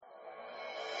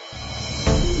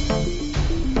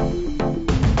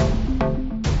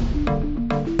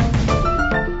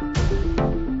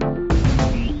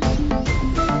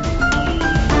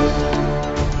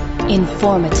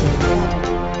Informative,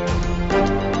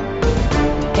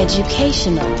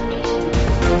 educational,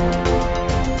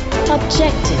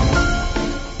 objective,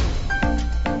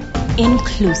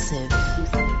 inclusive,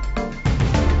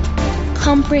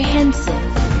 comprehensive.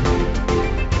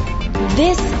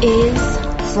 This is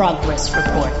Progress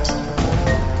Report.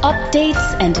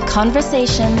 Updates and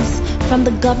conversations from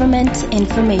the Government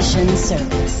Information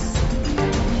Service.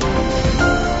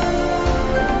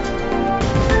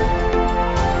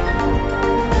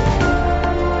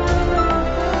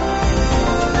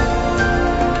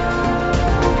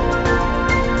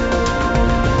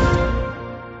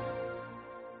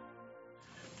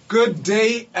 Good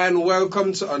day and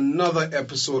welcome to another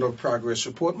episode of Progress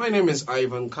Report. My name is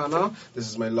Ivan Khanna. This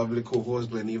is my lovely co-host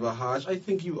Glenneva Hodge. I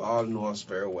think you all know us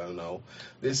very well now.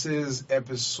 This is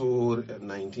episode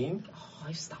 19. Oh,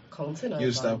 I stopped counting.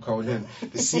 You stopped counting.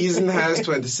 The season has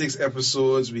 26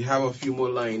 episodes. We have a few more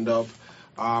lined up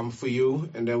for you,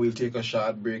 and then we'll take a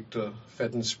short break to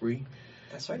Fet and Spree.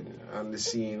 That's right. And the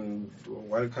scene,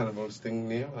 what kind of a thing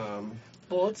name?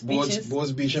 Boats, beaches.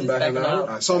 Boats, beach and Bacchanal.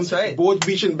 That's right. Boats,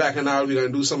 beach and Bacchanal. We're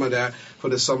going to do some of that for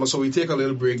the summer. So we take a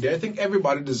little break there. I think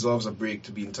everybody deserves a break,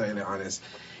 to be entirely honest.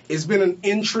 It's been an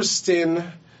interesting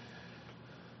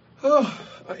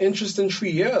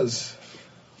 3 years.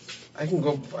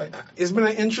 It's been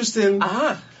an interesting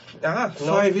 5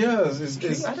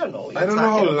 years. I don't know. I don't know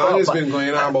how long it's been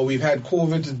going on, but we've had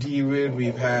COVID to deal with.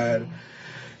 We've had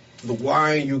the war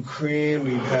in Ukraine.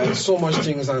 We've had so much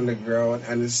things on the ground,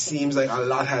 and it seems like a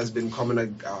lot has been coming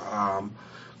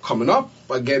up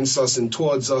against us and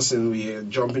towards us, and we're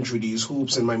jumping through these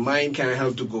hoops. And my mind can't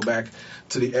help to go back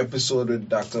to the episode with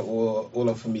Dr.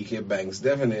 Olafemike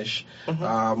Banks-Devonish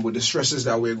with the stresses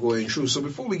that we're going through. So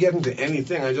before we get into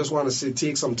anything, I just want to say,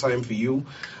 take some time for you.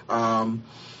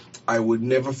 I would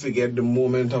never forget the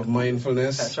moment of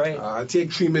mindfulness. That's right.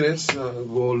 Take 3 minutes,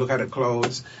 go look at the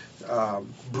clouds,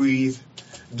 breathe,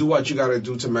 do what you got to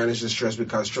do to manage the stress,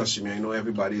 because trust me, I know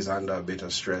everybody's under a bit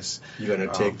of stress. You're going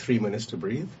to take 3 minutes to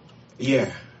breathe?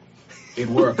 Yeah. It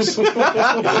works. It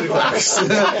works.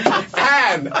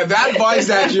 And that voice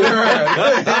that you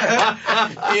heard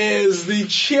is the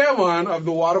chairman of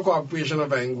the Water Corporation of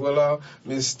Anguilla,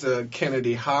 Mr.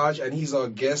 Glenneva Hodge, and he's our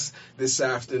guest this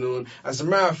afternoon. As a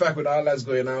matter of fact, with all that's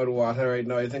going on with water right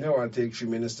now, I think I want to take 3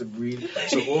 minutes to breathe.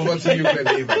 So over to you,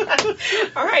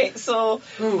 Glenneva. All right. So,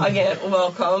 again,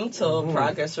 welcome to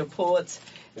Progress Report.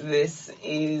 This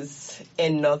is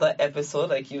another episode,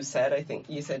 like you said. I think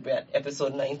you said we're at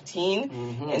episode 19.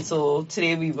 And so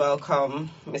today we welcome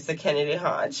Mr. Glenneva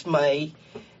Hodge, my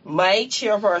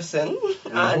chairperson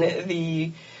on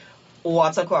the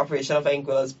Water Corporation of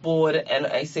Anguilla's board. And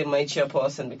I say my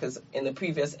chairperson because in the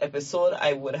previous episode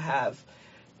I would have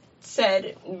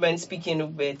said, when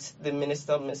speaking with the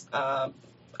Minister,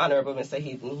 Honorable Mr.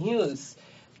 Hayden Hughes,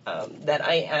 that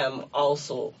I am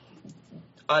also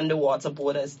on the water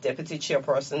board as deputy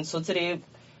chairperson. So today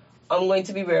I'm going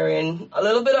to be wearing a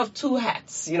little bit of two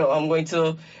hats. You know, I'm going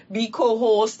to be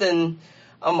co-host, and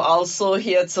I'm also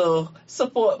here to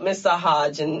support Mr.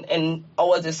 Hodge and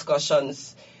our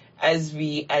discussions as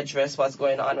we address what's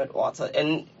going on with water.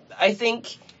 And I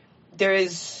think there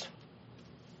is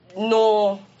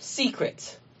no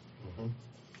secret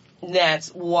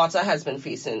that water has been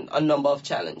facing a number of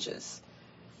challenges.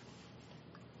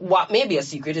 What may be a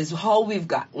secret is how we've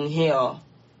gotten here,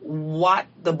 what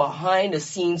the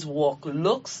behind-the-scenes work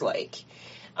looks like.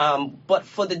 But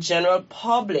for the general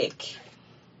public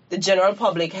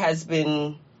has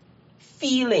been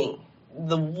feeling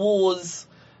the woes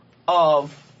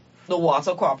of the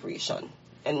Water Corporation.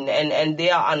 And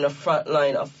they are on the front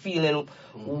line of feeling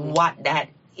what that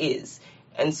is.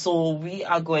 And so we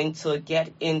are going to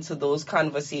get into those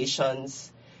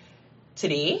conversations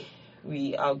today.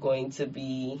 We are going to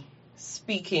be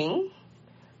speaking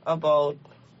about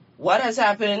what has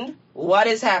happened, what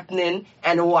is happening,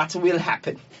 and what will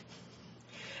happen.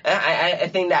 I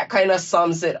think that kind of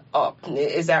sums it up.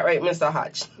 Is that right, Mr.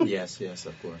 Hodge? Yes,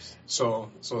 of course. So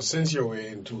since you're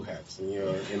wearing two hats and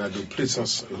you're in a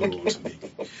duplicitous role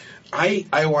today,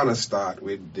 I want to start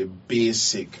with the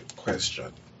basic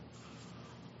question.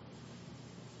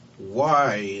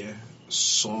 Why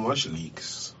so much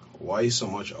leaks? Why so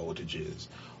much outages?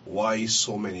 Why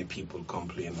so many people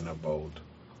complaining about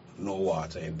no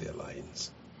water in their lines?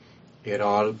 It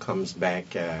all comes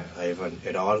back, Ivan,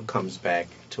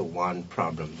 to one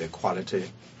problem, the quality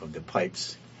of the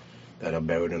pipes that are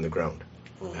buried in the ground.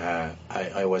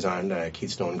 I was on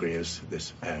Keystone Graves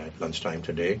this lunchtime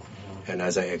today, and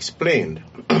as I explained,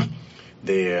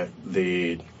 the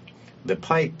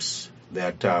pipes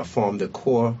that form the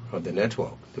core of the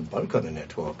network, the bulk of the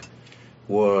network,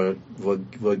 were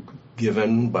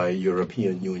given by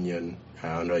European Union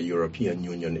under a European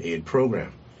Union aid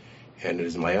program. And it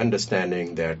is my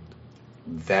understanding that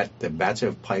the batch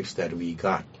of pipes that we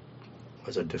got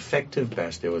was a defective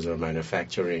batch. There was a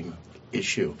manufacturing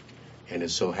issue, and it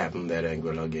so happened that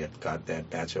Anguilla got that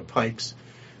batch of pipes.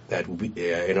 That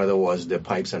in other words, the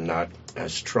pipes are not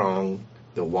as strong.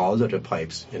 The walls of the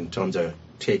pipes, in terms of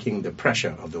taking the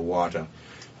pressure of the water,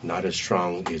 not as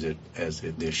strong as it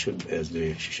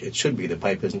should be. The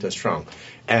pipe isn't as strong,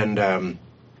 and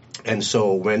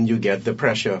so when you get the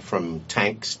pressure from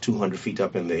tanks 200 feet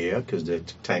up in the air, because the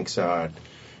tanks are,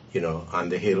 on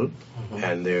the hill,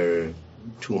 and they're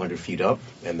 200 feet up,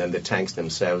 and then the tanks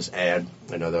themselves add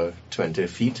another 20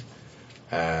 feet.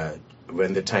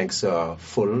 When the tanks are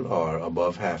full or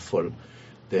above half full,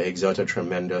 they exert a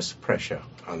tremendous pressure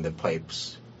on the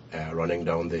pipes running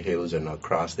down the hills and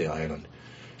across the island.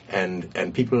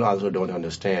 And people also don't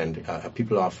understand,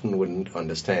 people often wouldn't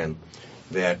understand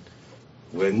that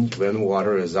when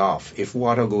water is off, if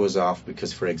water goes off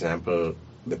because, for example,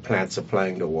 the plant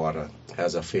supplying the water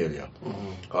has a failure,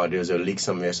 or there's a leak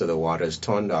somewhere so the water is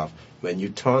turned off, when you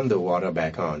turn the water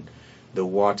back on, the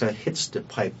water hits the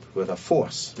pipe with a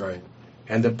force. Right.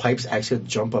 And the pipes actually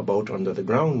jump about under the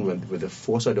ground with the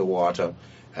force of the water.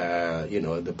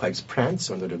 The pipes prance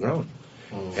under the ground.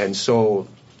 And so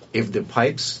if the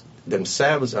pipes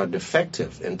themselves are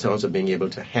defective in terms of being able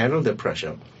to handle the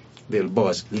pressure, they'll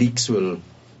burst, leaks will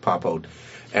pop out.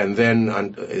 And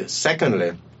then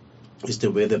secondly, is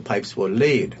the way the pipes were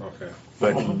laid. Okay.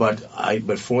 But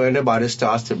before anybody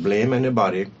starts to blame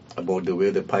anybody about the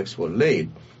way the pipes were laid,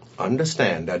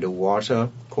 understand that the Water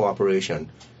Corporation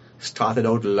started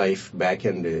out life back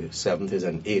in the 70s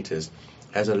and 80s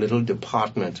as a little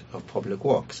department of public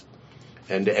works.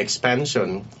 And the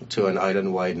expansion to an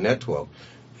island-wide network,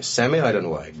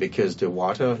 semi-island-wide, because the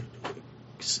water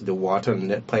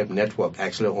pipe network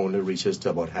actually only reaches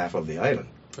to about half of the island.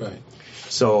 Right.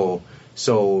 So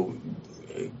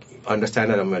understand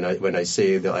that when I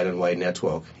say the island-wide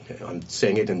network, I'm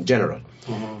saying it in general.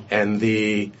 And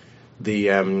the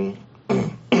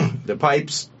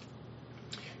pipes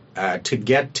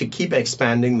to keep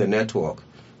expanding the network,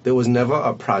 there was never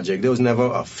a project. There was never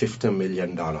a $50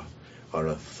 million or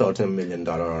a $30 million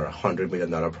or a $100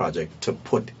 million project to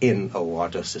put in a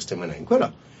water system in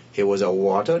Anguilla. It was a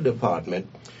water department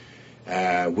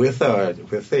with a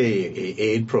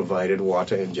aid-provided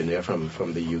water engineer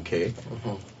from the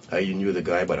UK. You knew the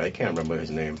guy, but I can't remember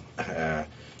his name.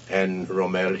 And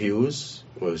Romel Hughes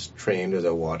was trained as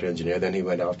a water engineer. Then he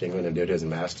went off to England and did his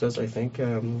master's, I think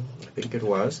it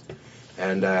was.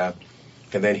 And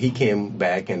then he came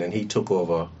back and then he took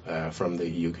over from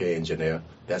the UK engineer.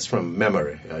 That's from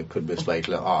memory. I could be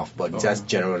slightly off, but that's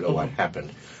generally what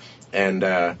happened.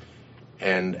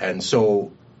 And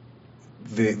so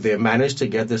they managed to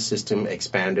get the system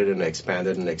expanded and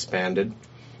expanded and expanded,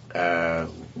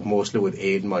 mostly with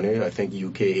aid money. I think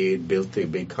UK aid built a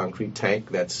big concrete tank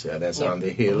that's on the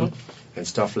hill and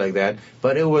stuff like that.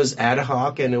 But it was ad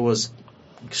hoc and it was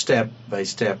step by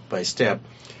step by step.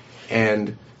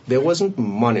 And there wasn't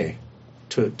money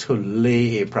to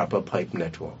lay a proper pipe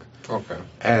network. Okay.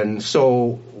 And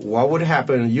so what would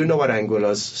happen, you know what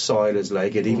Anguilla's soil is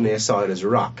like, even their soil is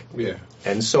rock. Yeah.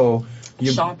 And so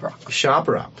Sharp rock.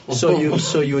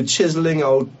 So you're chiseling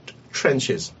out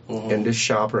trenches in this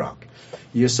sharp rock.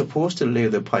 You're supposed to lay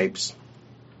the pipes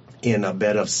in a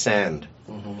bed of sand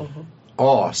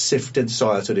or sifted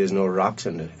soil so there's no rocks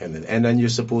in it. And then you're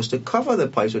supposed to cover the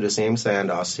pipes with the same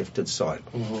sand or sifted soil.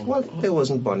 Well, there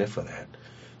wasn't money for that.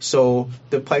 So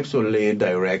the pipes were laid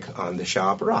direct on the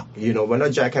sharp rock. You know, when a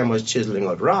jackhammer is chiseling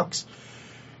out rocks,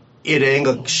 it ain't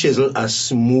going to chisel as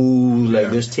smooth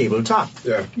like this tabletop.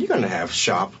 Yeah. You're going to have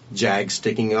sharp jags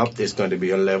sticking up. There's going to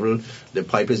be a level. The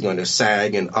pipe is going to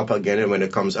sag and up again. And when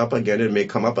it comes up again, it may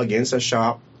come up against a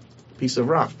sharp piece of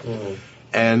rock.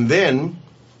 And then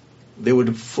they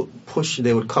would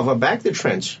they would cover back the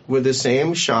trench with the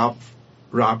same sharp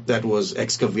rock that was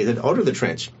excavated out of the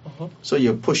trench. So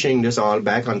you're pushing this all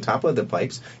back on top of the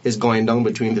pipes. It's going down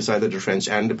between the side of the trench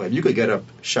and the pipe. You could get a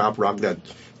sharp rock that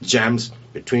jams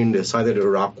between the side of the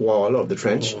rock wall of the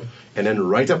trench and then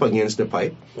right up against the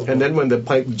pipe. And then when the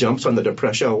pipe jumps under the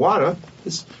pressure of water,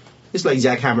 it's like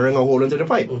jackhammering a hole into the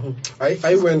pipe.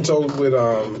 I went out with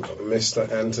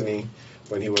Mr. Anthony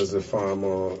when he was the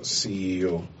farmer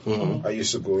CEO. I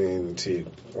used to go in and take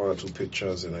 1 or 2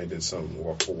 pictures, and I did some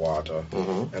work for water.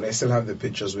 And I still have the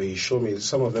pictures where he showed me.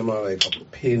 Some of them are like a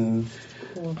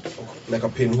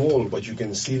pinhole, but you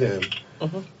can see them.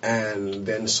 And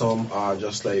then some are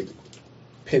just like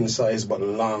pin size but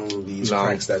long, these Long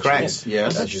cracks that cracks, you,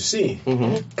 yes. that you see.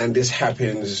 And this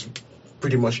happens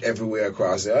pretty much everywhere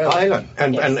across the island.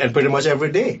 And pretty much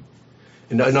every day.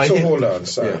 So hold on,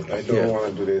 sorry, Yeah, I don't yeah.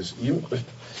 want to do this.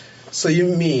 So you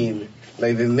mean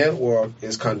like the network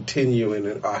is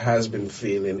continuing or has been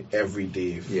failing every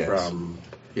day Yes. from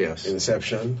Yes.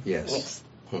 inception? Yes.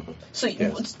 So,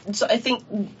 Yes. so I think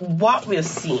what we're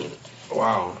seeing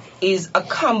Wow. is a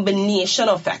combination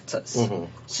of factors.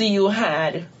 So you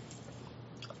had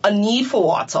a need for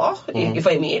water, if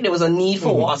I may. There was a need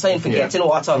for water and for getting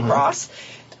water across.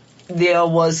 There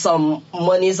was some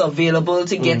monies available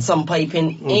to get some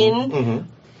piping in,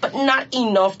 but not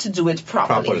enough to do it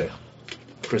properly.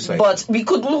 Precisely. But we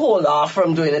couldn't hold off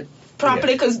from doing it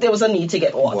properly because there was a need to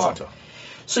get water.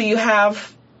 So you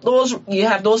have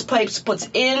those pipes put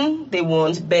in, they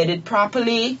weren't bedded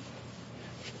properly.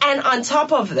 And on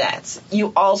top of that,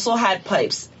 you also had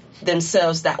pipes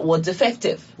themselves that were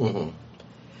defective.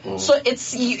 So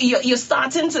it's you're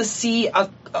starting to see a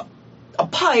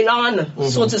pile-on,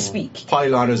 so to speak.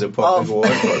 Pile-on is a perfect word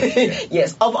for it.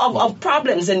 Yes, of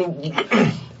problems. And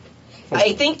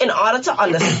I think in order to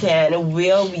understand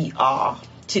where we are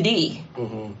today,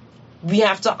 we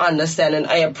have to understand, and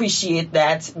I appreciate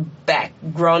that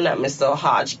background that Mr.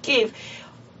 Hodge gave,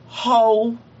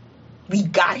 how we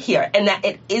got here, and that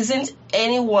it isn't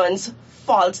anyone's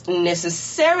fault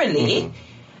necessarily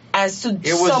as to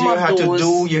It was some you of had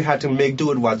those. you had to make do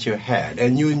with what you had,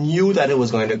 and you knew that it was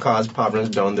going to cause problems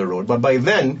down the road. But by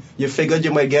then, you figured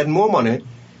you might get more money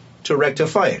to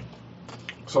rectify it.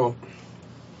 So,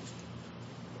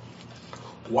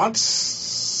 what's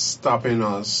stopping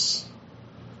us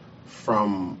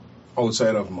from,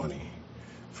 outside of money,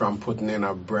 from putting in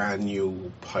a brand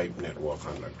new pipe network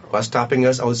on the ground? What's stopping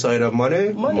us outside of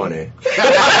money? Money.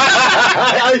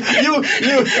 you.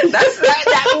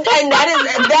 And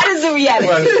that is the reality.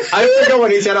 Well, I figure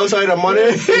when he said outside of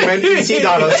money, he meant EC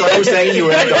dollars, so I'm saying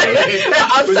US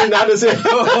dollars. Isn't that the same?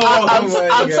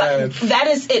 God. That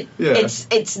is it. Yeah.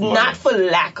 It's not for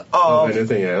lack of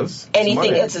Anything else?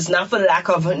 anything Money. else. It's not for lack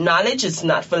of knowledge. It's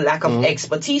not for lack of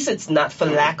expertise. It's not for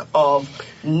lack of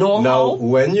know-how. Now,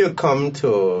 when you come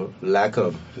to lack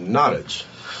of knowledge,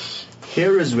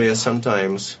 here is where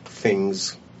sometimes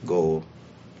things go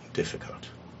difficult.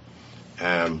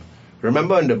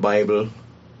 Remember in the Bible,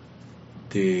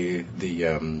 the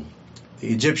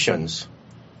Egyptians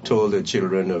told the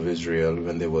children of Israel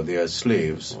when they were their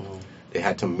slaves, they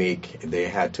had to meet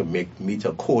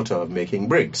a quota of making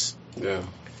bricks. Yeah.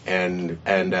 And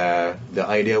the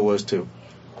idea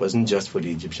wasn't just for the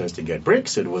Egyptians to get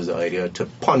bricks. It was the idea to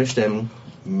punish them,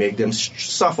 make them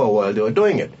suffer while they were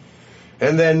doing it.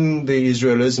 And then the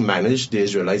Israelites managed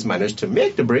to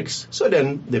make the bricks. So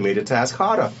then they made the task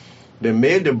harder. They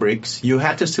made the bricks. You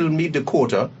had to still meet the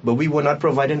quota, but we were not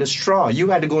providing the straw. You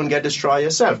had to go and get the straw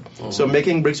yourself. So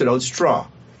making bricks without straw.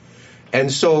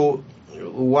 And so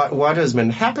what has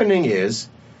been happening is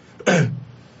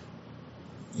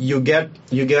you get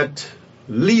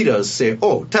leaders say,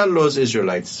 oh, tell those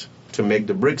Israelites to make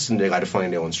the bricks and they got to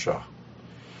find their own straw.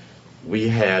 We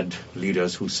had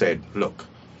leaders who said, look,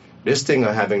 this thing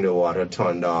of having the water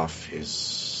turned off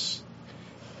is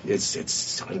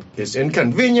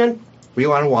inconvenient. We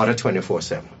want water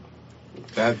 24/7.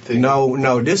 That thing.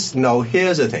 Now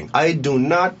here's the thing. I do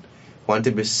not want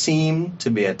to be seen to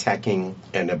be attacking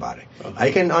anybody.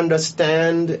 I can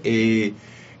understand a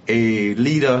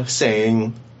leader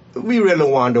saying, we really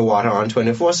want the water on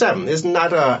 24/7. It's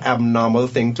not an abnormal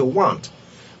thing to want.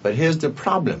 But here's the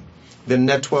problem. The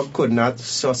network could not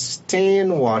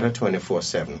sustain water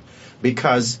 24/7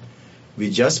 because we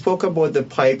just spoke about the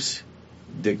pipes.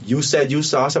 You said you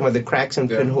saw some of the cracks and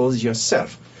pinholes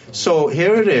yourself. So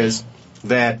here it is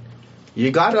that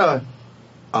you got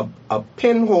a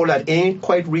pinhole that ain't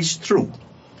quite reached through,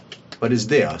 but it's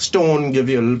there. Stone give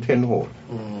you a little pinhole.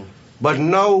 But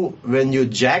now when you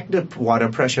jack the water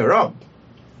pressure up,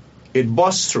 it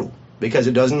busts through because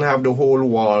it doesn't have the whole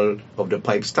wall of the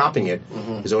pipe stopping it.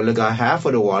 It's only got half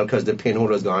of the wall because the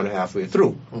pinhole has gone halfway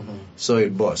through. So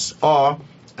it busts. Or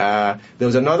there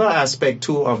was another aspect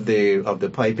too of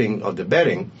the piping of the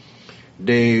bedding.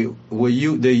 They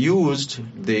used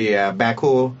the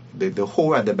backhoe, the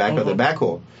hole at the back of the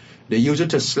backhoe. They used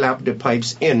it to slap the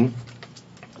pipes in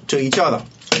to each other.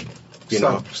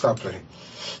 Stop playing.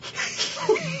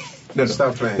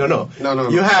 Stop playing. No.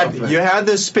 You had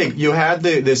the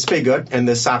spigot and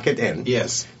the socket end.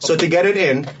 Yes. So to get it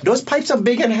in, those pipes are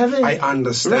big and heavy. I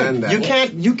understand that. You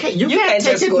can't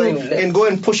just take go it and go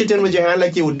and push it in with your hand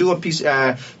like you would do a piece,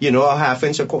 a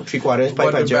half-inch or 3/4 inch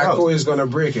pipe but at your house. the backhoe is going to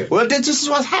break it. Well, this is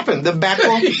what happened. The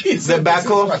backhoe,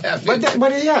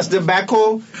 the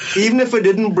backhoe, even if it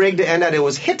didn't break the end that it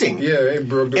was hitting, it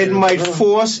broke. It might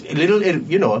force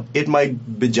it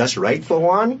might be just right for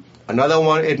one. Another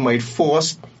one, it might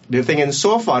force the thing in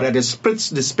so far that it splits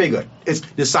the spigot. It's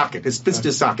the socket. It splits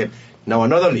the socket. Now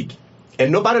another leak,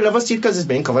 and nobody will ever see it because it's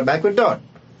being covered back with dirt.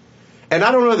 And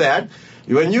I don't know that.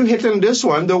 When you hit in this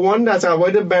one, the one that's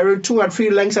avoided buried 2 or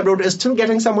 3 lengths above is still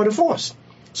getting some of the force.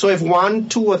 So if 1,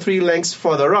 2, or 3 lengths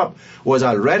further up was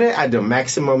already at the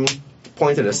maximum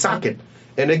point of the socket,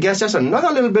 and it gets just another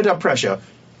little bit of pressure,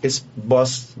 it's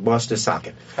bust the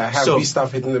socket. Have we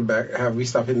stopped hitting the back? Have we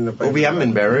stopped hitting the pipe? Well, we haven't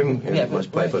been burying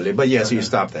much pipe lately, but yes, you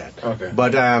stopped that. Okay.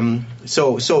 But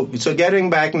so getting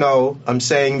back now, I'm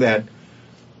saying that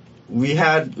we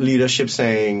had leadership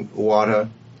saying water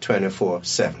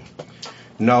 24/7.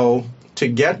 Now, to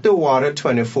get the water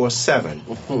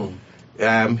 24/7,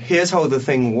 here's how the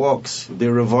thing works.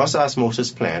 The reverse osmosis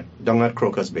plant down at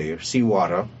Crocus Bay,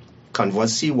 seawater,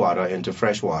 converts seawater into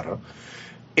fresh water.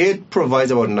 It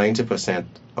provides about 90%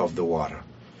 of the water.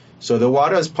 So the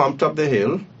water is pumped up the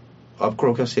hill, up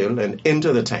Crocus Hill, and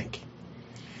into the tank.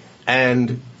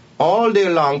 And all day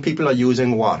long, people are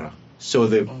using water. So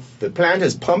the plant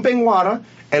is pumping water,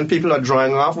 and people are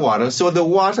drawing off water. So the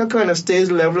water kind of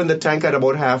stays level in the tank at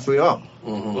about halfway up,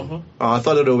 a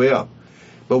third of the way up.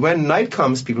 But when night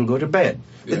comes, people go to bed.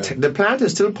 Yeah. The plant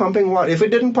is still pumping water. If it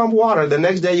didn't pump water, the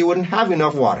next day you wouldn't have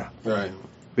enough water. Right.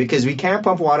 Because we can't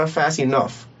pump water fast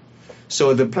enough.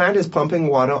 So the plant is pumping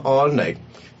water all night.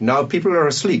 Now people are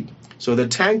asleep. So the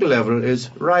tank level is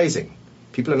rising.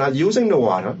 People are not using the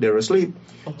water. They're asleep.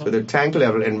 So the tank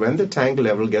level, and when the tank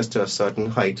level gets to a certain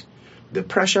height, the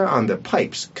pressure on the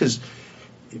pipes, because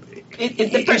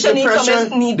the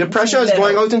pressure is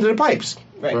going out into the pipes.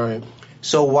 Right.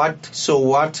 So what?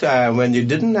 When you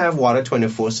didn't have water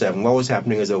 24/7, what was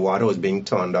happening is the water was being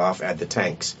turned off at the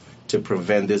tanks to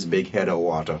prevent this big head of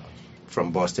water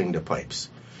from busting the pipes.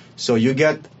 So you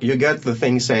get the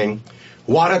thing saying,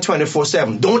 water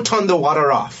 24/7, don't turn the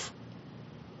water off.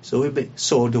 So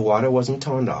the water wasn't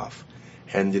turned off,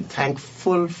 and the tank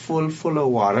full of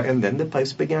water, and then the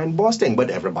pipes began busting. But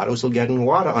everybody was still getting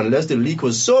water, unless the leak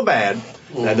was so bad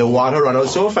that the water ran out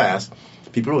so fast.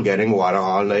 People were getting water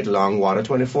all night long, water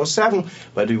 24/7,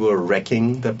 but we were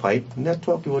wrecking the pipe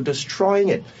network. We were destroying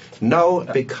it. Now,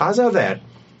 because of that,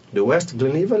 the West,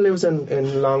 Glenneva lives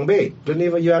in Long Bay.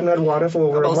 Glenneva, you haven't had water for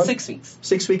over about a month? 6 weeks.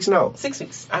 6 weeks now. 6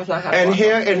 weeks. I've not had And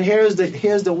water.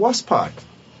 here's the worst part.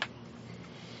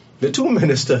 The 2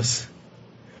 ministers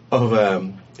of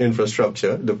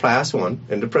infrastructure, the past one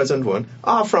and the present one,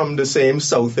 are from the same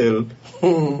South Hill,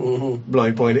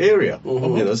 Blind Point area,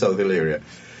 South Hill area.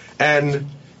 And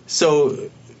so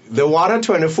the water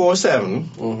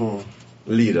 24/7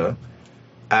 leader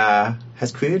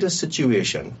has created a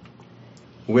situation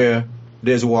where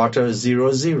there's water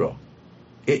 0-0.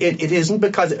 It isn't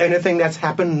because anything that's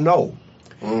happened, no.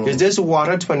 It's just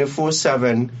water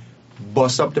 24/7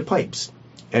 busts up the pipes.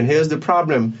 And here's the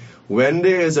problem. When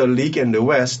there is a leak in the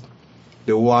west,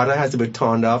 the water has to be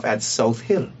turned off at South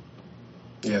Hill.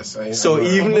 Yes. So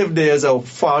even if there's a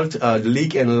fault,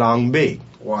 leak in Long Bay,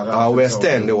 West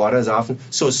End, the water is off.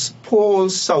 So poor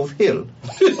South Hill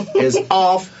is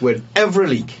off with every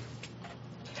leak.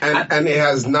 And it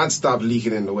has not stopped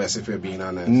leaking in the west, if you're being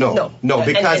honest. No,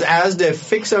 because as they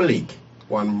fix a leak,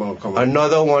 one more coming.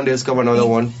 Another one, discover another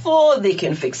one. Before they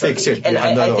can fix it. And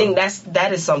I think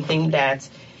that is something that,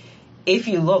 if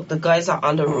you look, the guys are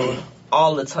on the road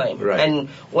all the time. Right. And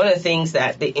one of the things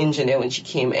that the engineer, when she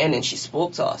came in and she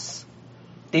spoke to us,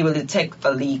 they will detect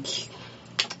a leak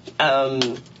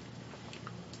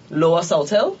lower South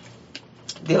Hill.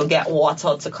 They'll get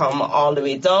water to come all the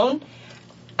way down,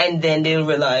 and then they'll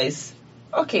realize,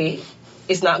 okay,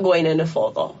 it's not going any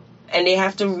further. And they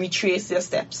have to retrace their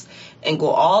steps and go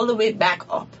all the way back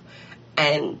up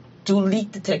and do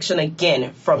leak detection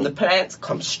again from the plant,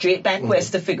 come straight back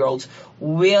west to figure out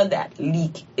where that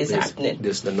leak is happening.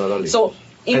 There's another leak. So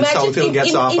imagine, and South Hill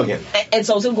gets off again. And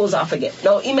South Hill goes off again.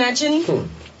 Now imagine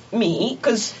me,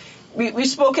 because we've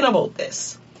spoken about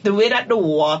this, the way that the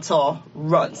water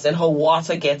runs and how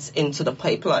water gets into the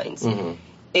pipelines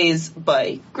is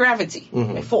by gravity,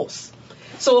 by force.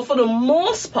 So for the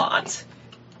most part,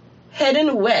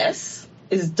 heading west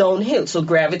is downhill. So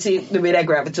gravity, the way that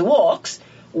gravity works,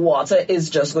 water is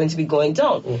just going to be going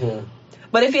down.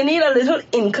 But if you need a little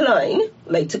incline,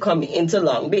 like to come into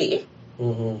Long Bay,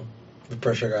 the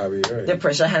pressure gotta be right. the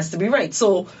pressure has to be right.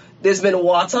 So there's been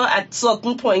water at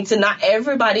certain points, and not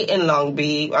everybody in Long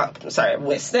Bay,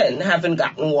 West End, haven't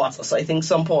gotten water. So I think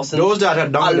some persons... Those that are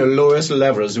down the lowest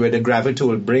levels where the gravity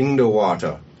will bring the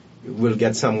water will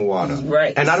get some water.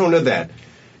 Right. And not only that,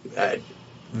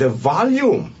 the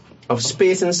volume of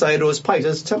space inside those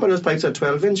pipes, some of those pipes are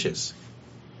 12 inches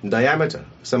in diameter.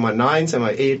 Some are 9, some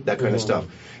are 8, that kind of stuff.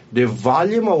 The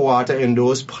volume of water in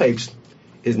those pipes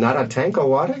is not a tank of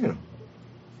water, you know.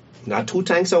 Not 2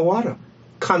 tanks of water.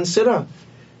 Consider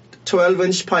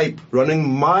 12-inch pipe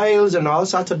running miles in all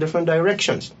sorts of different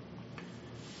directions.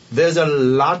 There's a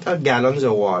lot of gallons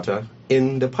of water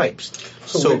in the pipes.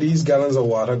 So where these gallons of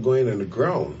water going in the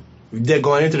ground? They're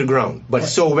going into the ground. But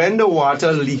so when the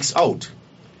water leaks out,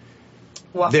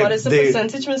 what is the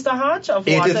percentage, Mr. Hodge, of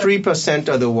water? 83%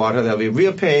 of the water that we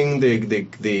are paying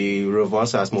the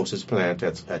reverse osmosis plant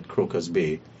at Crocus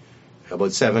Bay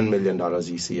about $7 million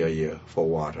EC a year for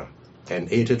water. And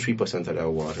 83% of that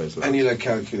water is lost. I need a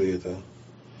calculator.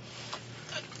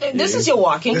 This is your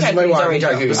walking This is my walking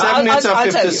calculator. calculator. 7 I'll tell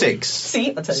you. 56. See?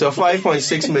 I'll tell you. So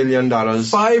 $5.6 million.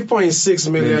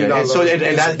 $5.6 million. And so it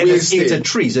is 8 wasted. to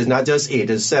 3. So it's not just 8,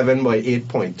 it's 7 by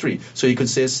 8.3. So you could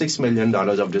say $6 million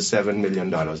of the $7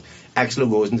 million actually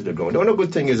goes into the ground. The only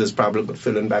good thing is it's probably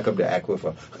filling back up the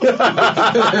aquifer.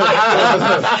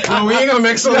 No, we ain't gonna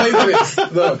make so light of this.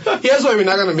 No. Here's why we're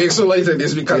not gonna make so light of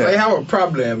this, because I have a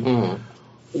problem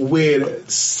with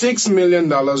 $6 million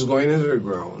going into the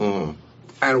ground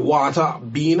and water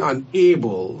being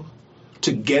unable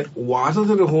to get water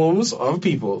to the homes of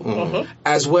people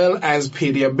as well as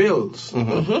pay their bills.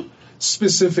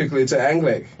 Specifically to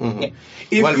Anguilla.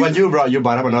 You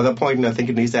brought up another point, and I think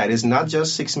it needs to add, it's not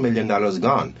just $6 million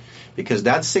gone, because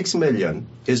that $6 million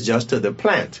is just to the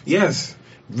plant. Yes.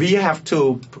 We have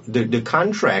to, the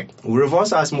contract,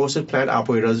 reverse osmosis plant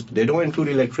operators, they don't include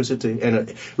electricity.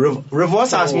 And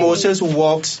reverse osmosis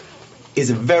works is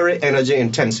very energy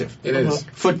intensive. It is.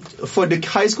 For the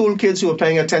high school kids who are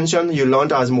paying attention, you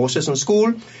learned osmosis in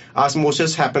school.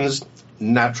 Osmosis happens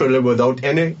naturally without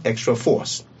any extra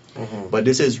force. But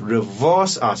this is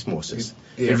reverse osmosis.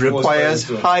 It requires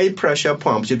high pressure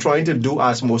pumps. You're trying to do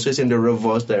osmosis in the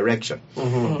reverse direction.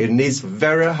 It needs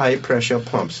very high pressure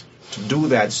pumps to do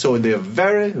that. So they're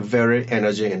very, very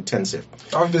energy intensive.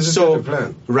 I've visited the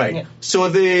plant. Right. Yeah. So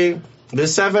the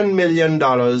 $7 million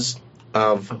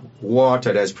of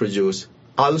water that's produced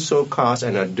also costs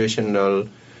an additional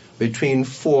between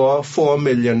 $4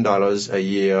 million a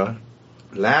year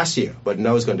last year, but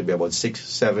now it's going to be about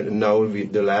 6-7. Now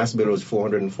the last bill was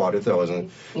 $440,000.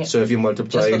 Yeah. So if you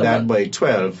multiply that by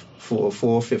 12,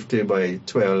 450 by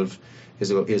 12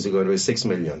 is going to be $6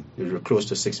 million. You're close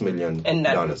to $6 million.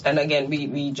 And again,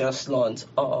 we just learned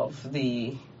of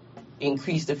the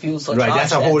increase the fuel surcharge. Right,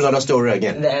 that's a whole other story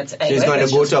again. So it's going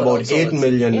to go to about 8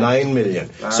 million, 9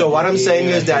 million. So what I'm saying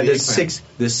is that the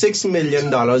 $6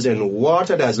 million in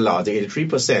water that's lost,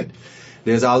 83%.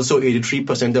 There's also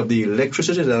 83% of the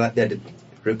electricity that is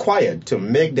required to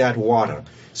make that water.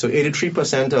 So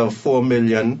 83% of 4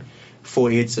 million,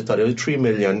 4/8, so that was 3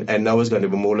 million, and now it's going to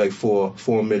be more like 4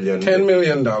 million. $10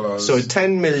 million. So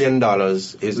 $10 million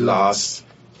is lost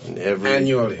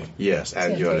annually. Yes,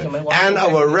 annually. And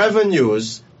our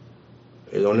revenues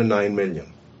is only 9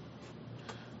 million.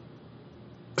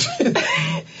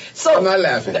 So I'm not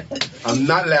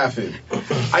laughing.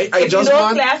 I if just you don't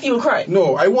want, laugh, you'll cry.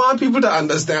 No, I want people to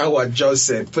understand what I just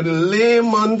said. For the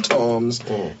layman terms,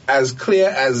 as clear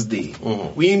as day.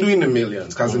 We ain't doing the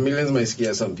millions, because the millions might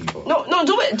scare some people. No,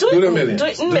 do it. Do the millions. Do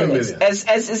it in millions.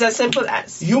 As simple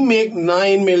as. You make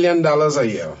 $9 million a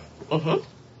year.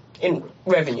 In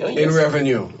revenue, yes. In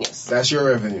revenue. Yes. That's your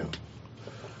revenue.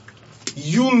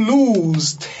 You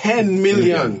lose $10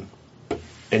 million.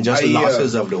 And just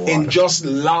losses of the water. And just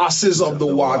losses of the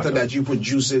water that you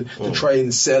produce it to try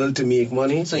and sell to make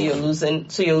money. So you're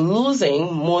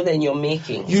losing more than you're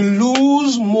making. You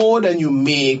lose more than you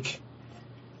make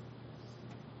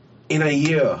in a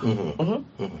year.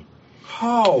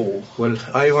 How? Well,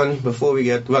 Ivan, before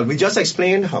we we just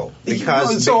explained how.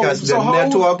 Because the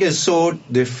network is so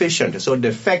deficient, so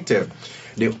defective.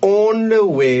 The only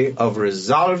way of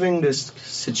resolving this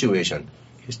situation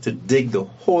is to dig the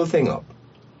whole thing up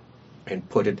and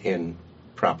put it in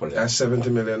properly. That's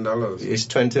 $70 million. It's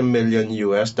 $20 million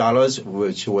US,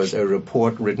 which was a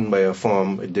report written by a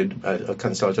firm, a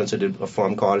consultant did a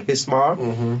firm called HISMAR,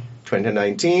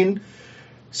 2019.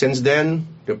 Since then,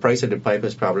 the price of the pipe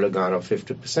has probably gone up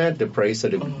 50%. The price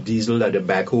of the diesel, the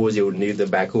backhoes, you would need the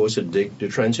backhoes to dig the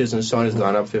trenches and so on, has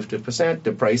gone up 50%.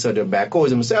 The price of the backhoes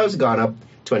themselves has gone up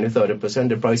 20-30%.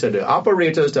 The price of the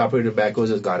operators to operate the backhoes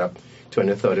has gone up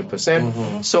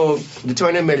 20-30%. So the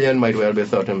 20 million might well be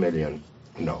 30 million.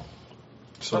 No.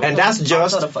 And that's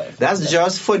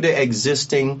just for the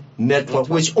existing network,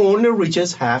 which only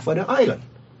reaches half of the island.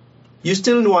 You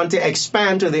still want to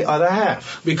expand to the other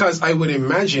half. Because I would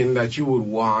imagine that you would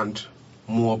want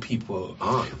more people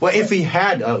on. Well, if we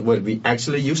had, we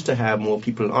actually used to have more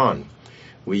people on.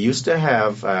 We used to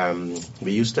have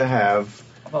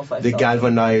the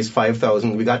galvanized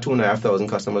 5,000. We got 2,500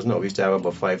 customers now. We used to have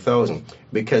about 5,000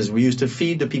 because we used to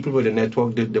feed the people with the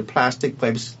network the plastic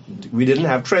pipes. We didn't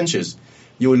have trenches.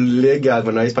 You would lay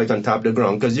galvanized pipes on top of the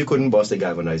ground because you couldn't bust the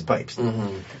galvanized pipes.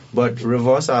 But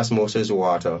reverse osmosis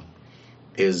water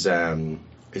is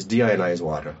deionized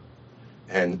water,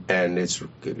 and it's,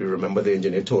 remember the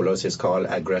engineer told us it's called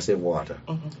aggressive water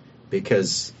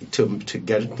because to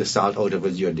get the salt out of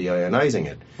it you're deionizing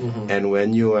it, and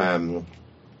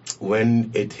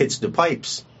when it hits the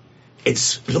pipes,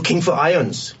 it's looking for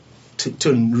ions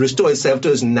to restore itself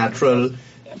to its natural.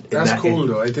 That's cool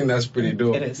though. I think that's pretty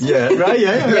dope. It is. Yeah, right.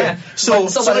 Yeah. So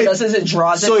what it does is it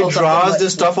draws the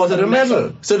stuff out of the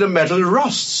metal. So the metal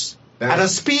rusts at a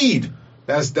speed.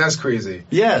 That's crazy.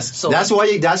 Yes. So that's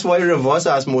why reverse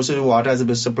osmosis water has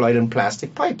been supplied in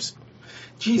plastic pipes.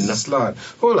 Jesus Lord.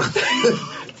 Hold on.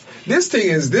 This thing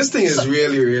is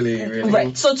really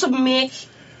right. So to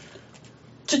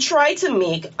try to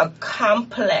make a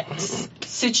complex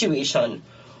situation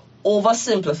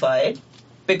oversimplified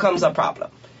becomes a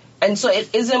problem. And so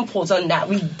it is important that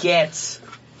we get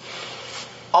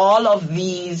all of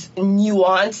these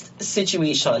nuanced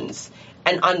situations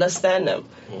and understand them.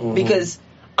 Because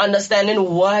understanding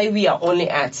why we are only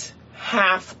at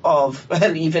half of,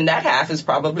 well, even that half is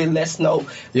probably less now.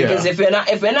 Because if we're not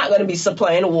going to be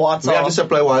supplying water, we have to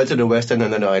supply water to the western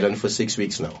end of the island for 6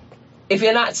 weeks now. If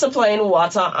you're not supplying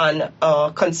water on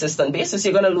a consistent basis,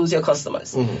 you're going to lose your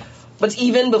customers. But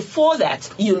even before that,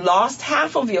 you lost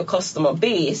half of your customer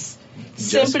base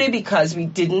simply because we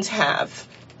didn't have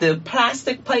the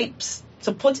plastic pipes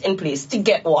to put in place to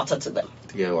get water to them.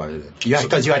 Yeah,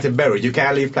 because you had to bury it. You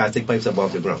can't leave plastic pipes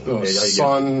above the ground.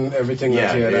 Sun, everything.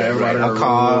 Right. A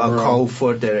cow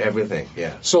foot, everything.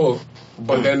 Yeah. So,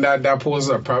 but then that poses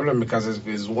a problem because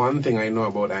it's one thing I know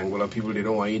about Anguilla people, they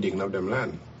don't want you digging up them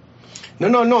land.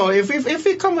 No. If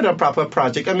we come with a proper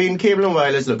project, I mean, Cable and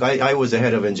Wireless. Look, I was the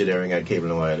head of engineering at Cable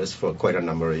and Wireless for quite a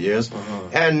number of years,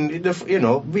 and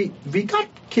we got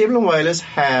Cable and Wireless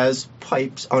has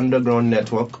pipes underground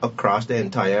network across the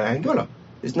entire Anguilla.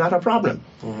 It's not a problem.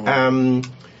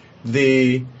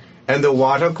 The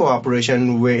Water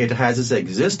Corporation, where it has its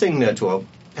existing network,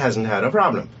 hasn't had a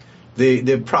problem.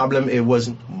 The problem, it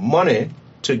was money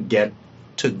to get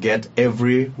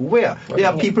everywhere. There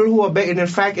are people who are in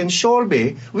fact in Shoal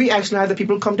Bay, we actually had the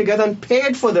people come together and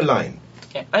paid for the line.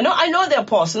 Yeah. I know there are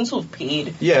persons who've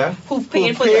paid. Yeah. Who've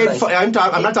paid for the line.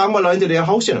 I'm not talking about line to their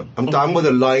house, I'm talking about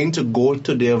the line to go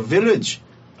to their village.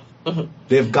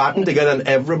 They've gotten together and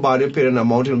everybody paid an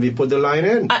amount and we put the line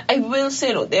in. I will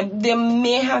say though, there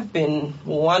may have been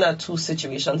one or two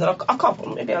situations, a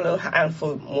couple, maybe a little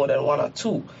handful more than one or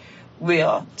two,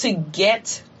 where to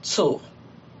get to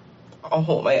a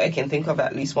home, I can think of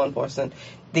at least one person,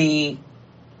 the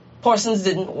persons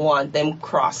didn't want them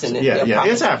crossing in their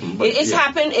property. It's happened. It's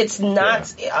happened. It's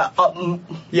not.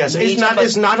 Yes,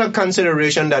 it's not a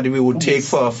consideration that we would take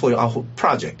for a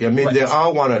project. I mean, there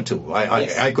are one or two.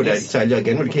 I could tell you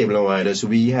again with Cable and Wireless,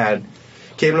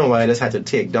 Cable and Wireless had to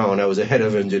take down. I was the head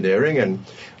of engineering, and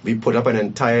we put up an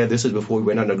entire. This is before we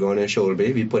went underground in Shoal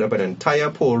Bay. We put up an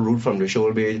entire pole route from the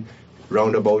Shoal Bay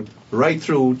roundabout right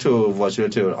through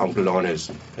to Uncle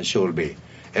Lorne's in Shoal Bay.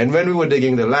 And when we were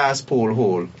digging the last pole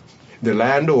hole, the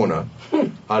landowner,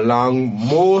 along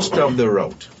most of the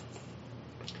route,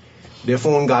 their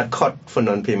phone got cut for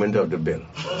non-payment of the bill.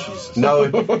 Now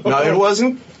it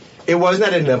wasn't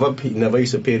that they never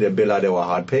used to pay their bill or they were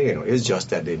hard paying. It's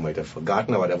just that they might have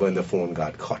forgotten or whatever, and the phone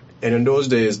got cut. And in those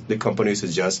days, the company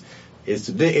suggests, is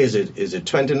it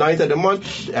 29th of the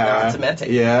month? Automatic.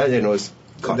 Yeah, it's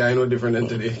I know different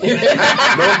entity.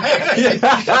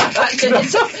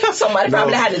 Somebody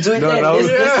probably had to do it then. No,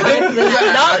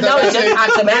 it's just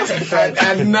automatic.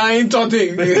 At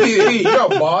 9:30, you're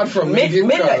barred from making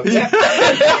midnight.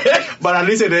 But at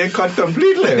least it didn't cut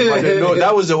completely. But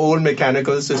that was the old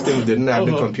mechanical system. Didn't have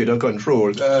the computer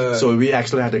control. So we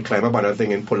actually had to climb up on a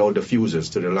thing and pull out the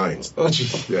fuses to the lines. Oh,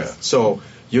 geez. Yeah. So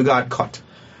you got cut.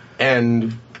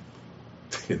 And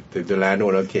the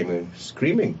landowner came in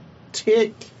screaming,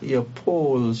 "Take your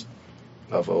poles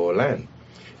of our land."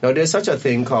 Now, there's such a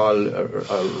thing called a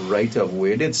right of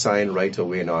way. They did sign right of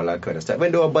way and all that kind of stuff.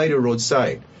 When they were by the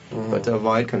roadside. But to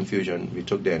avoid confusion, we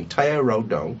took the entire route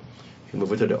down and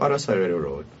moved it to the other side of the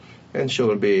road. And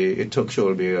it took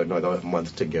Shelby another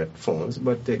month to get phones,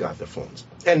 but they got the phones.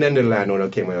 And then the landowner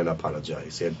came in and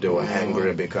apologized. Said they were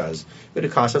angry because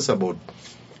it cost us about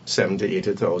 $70,000 to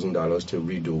 $80,000 to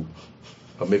redo,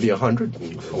 or maybe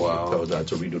 $100,000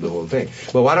 to redo the whole thing.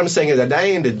 But what I'm saying is that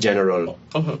ain't the general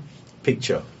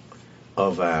picture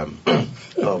of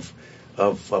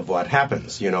what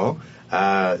happens. You know,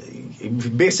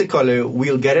 basically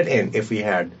we'll get it in if we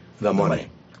had the money.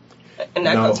 And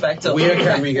that comes back to where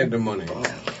can we get the money?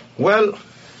 Well,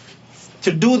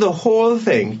 to do the whole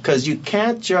thing, because you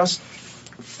can't just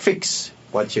fix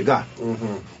what you got.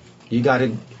 You got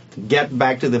to get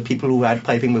back to the people who had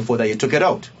piping before that you took it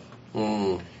out.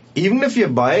 Even if you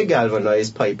buy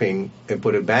galvanized piping and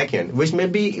put it back in, which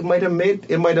maybe it might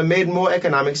have made more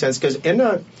economic sense, because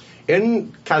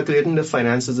in calculating the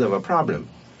finances of a problem,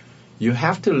 you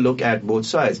have to look at both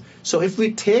sides. So if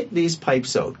we take these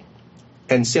pipes out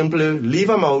and simply leave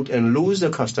them out and lose the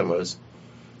customers,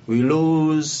 we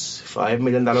lose $5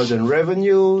 million in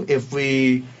revenue. If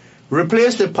we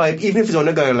replace the pipe, even if it's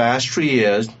only going to last 3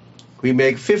 years, we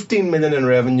make $15 million in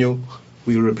revenue.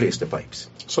 We replace the pipes.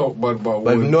 So, but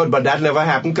that never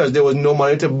happened because there was no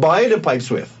money to buy the pipes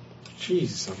with.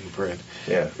 Jesus, I'm bread.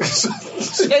 Yeah. I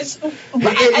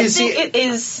think it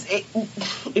is,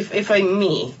 if I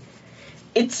may,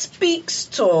 it speaks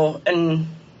to, and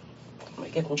I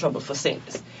might get in trouble for saying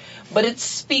this, but it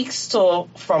speaks to,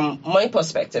 from my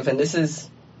perspective, and this is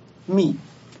me,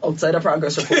 outside of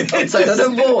Progress Report, outside of the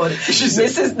board, this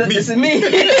is me.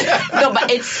 No, but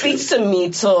it speaks to me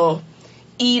to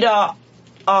either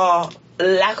a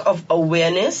lack of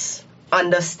awareness,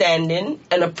 understanding,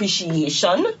 and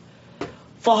appreciation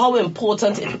for how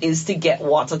important it is to get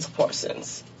water to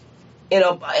persons in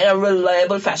a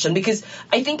reliable fashion. Because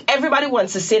I think everybody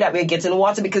wants to say that we're getting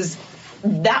water because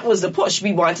that was the push.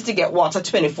 We wanted to get water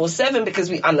 24/7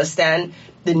 because we understand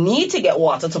the need to get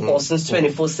water to persons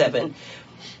 24/7.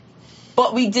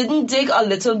 But we didn't dig a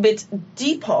little bit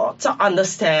deeper to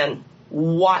understand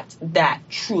what that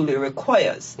truly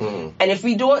requires. And if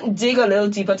we don't dig a little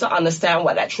deeper to understand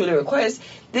what that truly requires,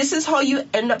 this is how you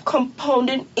end up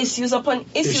compounding issues upon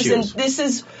issues. And this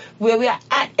is where we are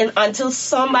at. And until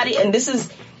somebody, and this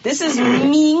is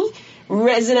me,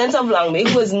 resident of Long Bay,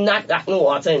 who has not gotten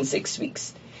water in 6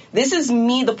 weeks. This is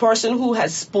me, the person who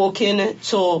has spoken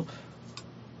to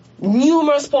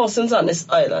numerous persons on this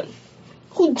island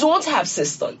who don't have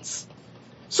cisterns.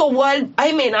 So while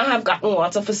I may not have gotten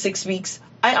water for 6 weeks,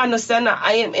 I understand that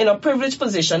I am in a privileged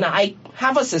position that I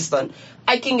have a cistern.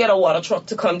 I can get a water truck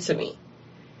to come to me.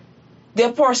 There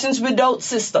are persons without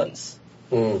cisterns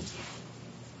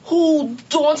who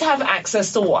don't have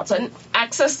access to water. And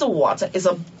access to water is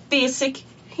a basic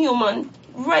human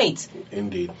right.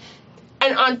 Indeed.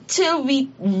 And until we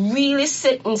really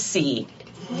sit and see,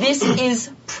 this is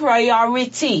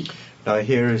priority. Now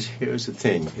here's the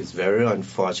thing. It's very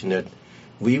unfortunate.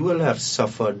 We will have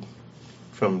suffered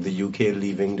from the UK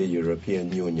leaving the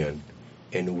European Union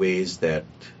in ways that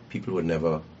people would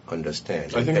never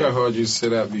understand. I think I heard you say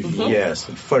that before. Yes.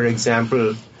 For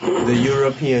example, the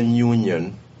European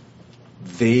Union,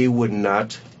 they would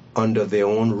not, under their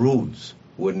own rules,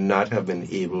 would not have been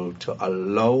able to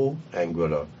allow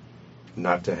Anguilla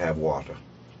not to have water.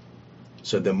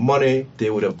 So the money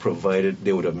they would have provided,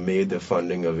 they would have made the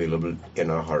funding available in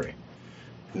a hurry.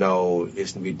 Now,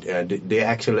 they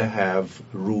actually have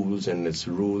rules, and it's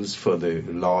rules for the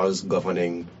laws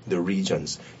governing the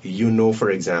regions. You know, for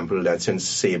example, that since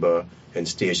Sabre and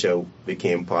Stacia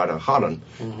became part of Holland,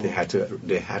 they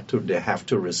have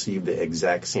to receive the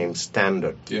exact same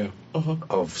standard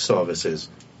of services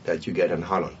that you get in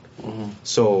Holland.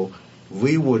 So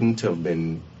we wouldn't have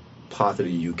been part of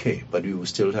the UK, but we would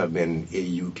still have been a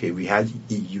UK. We had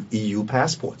EU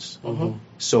passports,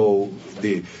 so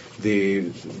they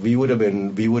would have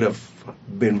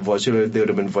been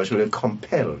virtually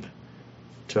compelled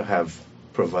to have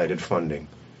provided funding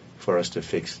for us to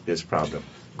fix this problem.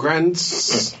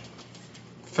 Grants,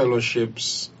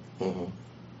 fellowships,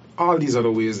 all these other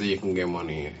ways that you can get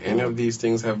money. Any of these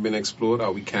things have been explored,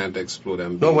 or we can't explore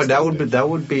them? No, but that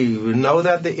would be now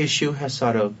that the issue has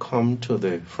sort of come to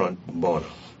the front burner.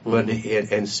 But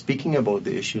and speaking about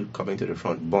the issue coming to the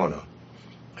front burner,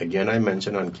 again, I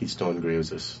mentioned on Keystone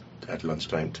Graves at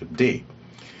lunchtime today.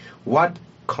 What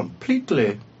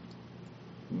completely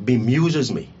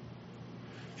bemuses me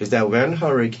is that when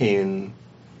Hurricane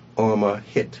Irma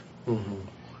hit,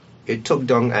 it took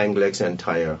down Anglic's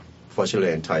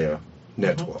virtually entire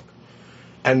network.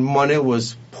 and money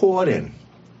was poured in.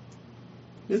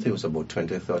 I think it was about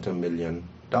 $20-30 million.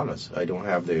 I don't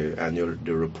have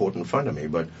the report in front of me,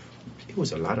 but it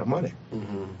was a lot of money.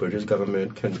 British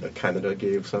government, Canada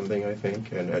gave something, I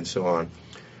think, and so on,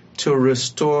 to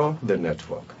restore the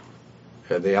network.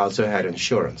 They also had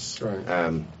insurance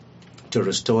to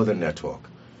restore the network.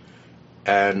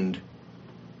 And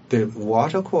the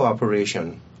Water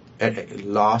Corporation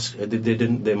lost.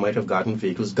 They might have gotten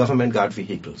vehicles. Government got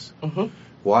vehicles.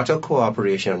 Water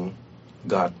Corporation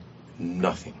got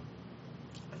nothing.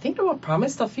 I think they were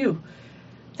promised a few.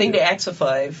 I think they asked for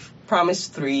 5,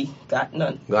 promised 3, got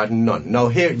none. Got none. Now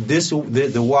here,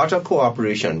 the Water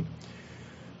Corporation.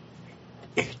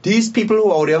 These people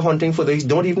who are out there hunting for these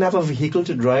don't even have a vehicle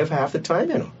to drive half the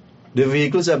time. The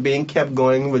vehicles are being kept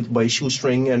going by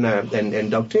shoestring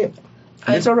and duct tape.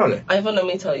 Literally. Ivan, let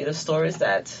me tell you the stories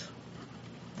that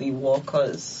the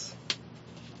workers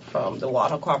from the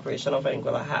Water Corporation of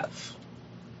Anguilla have.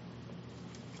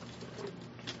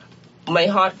 My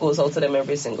heart goes out to them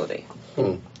every single day.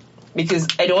 Because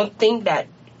I don't think that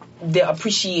they're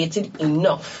appreciated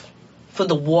enough for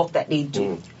the work that they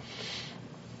do.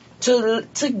 To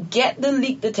get the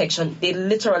leak detection, they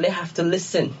literally have to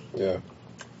listen. Yeah.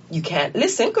 You can't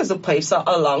listen because the pipes are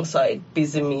alongside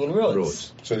busy main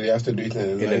roads. So they have to do it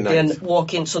in the night.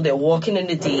 They're walking in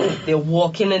the day. They're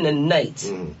walking in the night.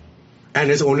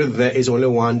 And it's only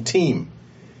one team.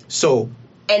 So.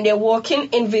 And they're walking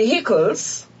in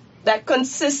vehicles that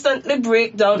consistently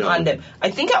break down on them. I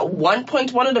think at one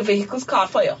point one of the vehicles caught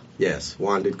fire. Yes,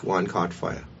 one caught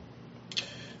fire.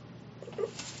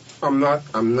 I'm not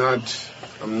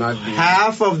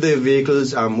Half of the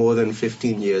vehicles are more than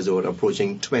 15 years old,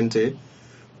 approaching 20,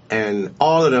 and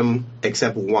all of them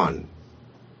except one.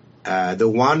 The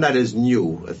one that is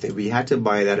new, I think we had to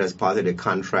buy that as part of the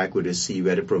contract with the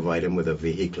Seaway to provide them with a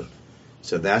vehicle.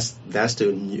 So that's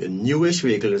the newish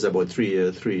vehicle is about 3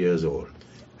 years old.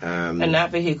 And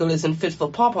that vehicle isn't fit for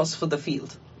purpose for the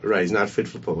field. Right, it's not fit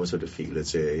for purpose of the field, let's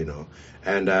say,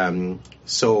 And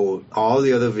so all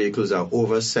the other vehicles are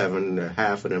over 7,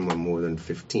 half of them are more than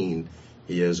 15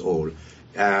 years old.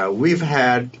 We've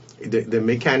had the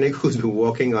mechanic who's been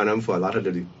working on them for a lot of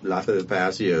the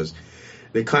past years.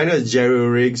 The kind of jerry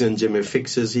rigs and Jimmy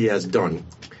fixes he has done,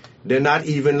 they're not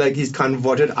even like he's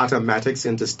converted automatics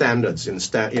into standards,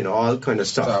 all kind of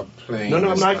stuff. Stop playing.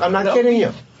 No, I'm not kidding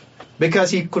you.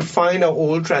 Because he could find an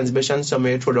old transmission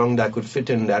somewhere through that could fit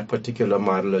in that particular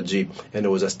model of Jeep, and it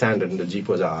was a standard, and the Jeep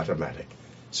was an automatic.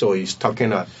 So he's stuck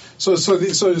in a.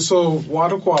 So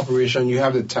Water Corporation, you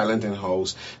have the talent in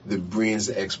house, the brains,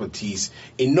 the expertise.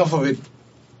 Enough of it,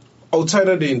 outside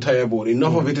of the entire board,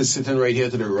 enough of it is sitting right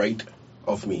here to the right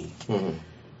of me.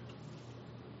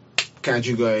 Can't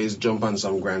you guys jump on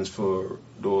some grants for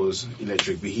those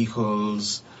electric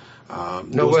vehicles?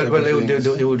 No,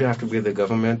 it would have to be the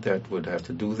government that would have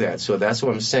to do that. So that's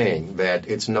what I'm saying, that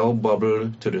it's now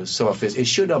bubbled to the surface. It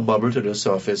should have bubbled to the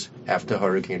surface after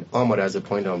Hurricane Irma. That's the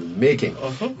point I'm making,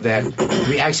 that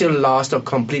we actually lost a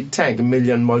complete tank,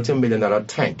 multi-million-dollar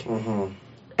tank,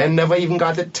 and never even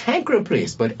got the tank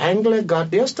replaced. But Anguilla got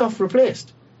their stuff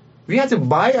replaced. We had to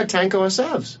buy a tank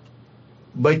ourselves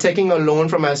by taking a loan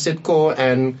from our Citco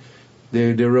and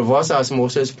the reverse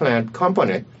osmosis plant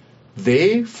company.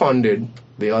 They funded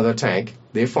the other tank.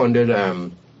 They funded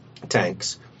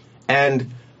tanks.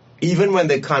 And even when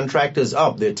the contract is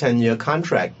up, the 10-year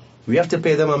contract, we have to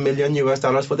pay them $1 million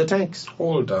for the tanks.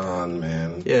 Hold on,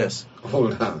 man. Yes.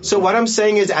 Hold on. So what I'm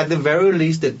saying is, at the very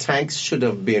least, the tanks should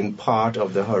have been part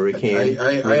of the hurricane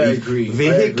relief. I agree.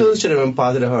 Vehicles should have been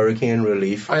part of the hurricane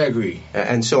relief. I agree.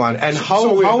 And so on. And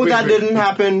how that didn't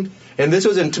happen, and this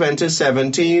was in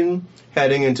 2017,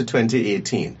 heading into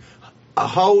 2018.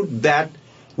 How that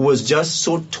was just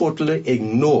so totally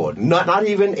ignored. Not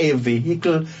even a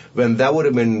vehicle, when there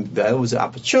was an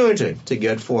opportunity to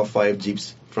get 4 or 5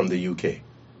 Jeeps from the UK.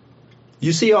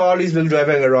 You see all these people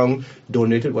driving around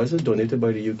donated by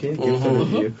the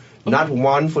UK? Not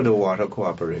one for the Water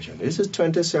Corporation. This is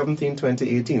 2017,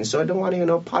 2018, so I don't want to hear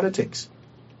no politics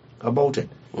about it.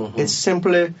 It's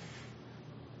simply,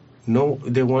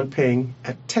 they weren't paying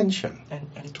attention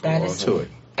to it.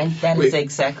 And that is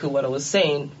exactly what I was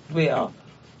saying, where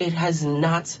it has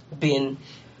not been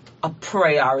a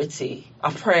priority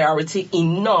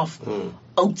enough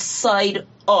outside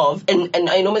of, and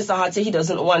I know Mr. Hart said he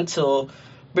doesn't want to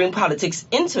bring politics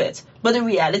into it, but the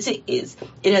reality is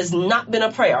it has not been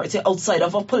a priority outside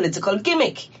of a political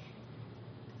gimmick.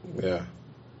 Yeah.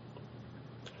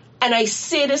 And I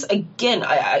say this again,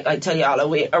 I tell you all,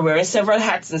 I'm wearing several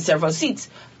hats and several seats.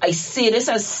 I say this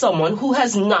as someone who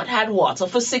has not had water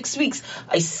for 6 weeks.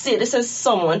 I say this as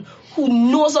someone who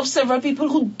knows of several people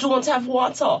who don't have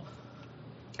water.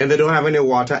 And they don't have any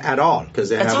water at all because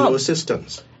they have no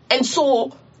systems. And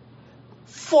so,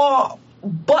 for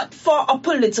a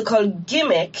political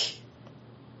gimmick,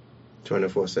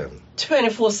 24/7.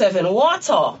 24/7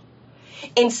 water,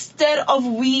 instead of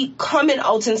we coming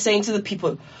out and saying to the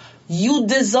people, you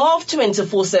deserve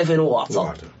 24/7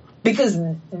 water. Because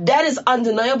that is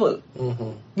undeniable.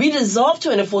 We deserve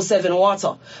 24/7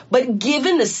 water. But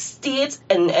given the state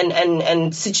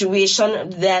and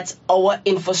situation that our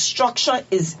infrastructure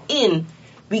is in,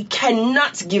 we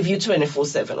cannot give you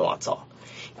 24/7 water.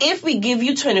 If we give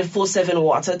you 24/7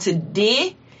 water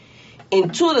today, in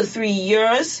 2 to 3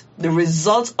 years, the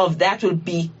result of that will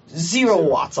be zero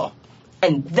water.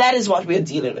 And that is what we're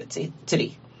dealing with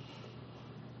today.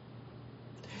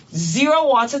 Zero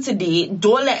water today.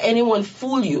 Don't let anyone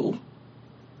fool you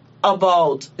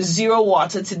about zero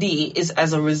water today is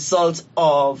as a result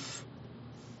of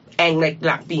Anguilla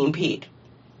not being paid.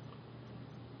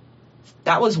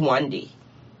 That was one day.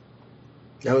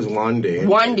 That was one day.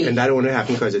 One day. And that only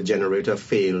happened because the generator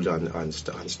failed on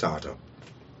startup.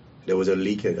 There was a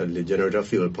leak. The generator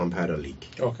fuel pump had a leak.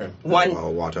 Okay.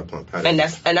 Or water pump had a leak.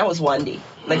 And that was one day.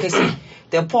 Like I said,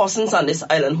 there are persons on this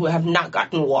island who have not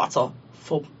gotten water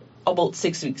for about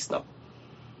 6 weeks now.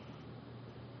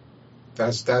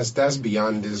 That's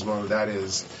beyond dismal. That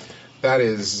is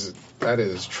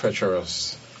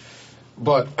treacherous.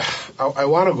 But I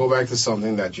want to go back to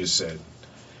something that you said.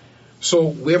 So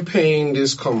we're paying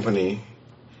this company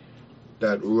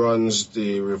that runs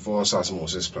the reverse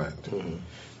osmosis plant.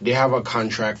 They have a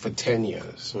contract for 10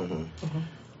 years.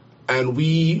 And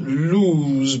we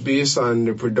lose based on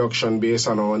the production, based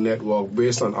on our network,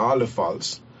 based on all the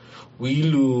faults. We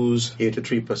lose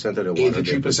 83% of the water.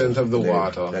 83% of the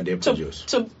water that they produce.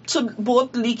 To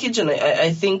both leakage and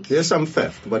I think there's some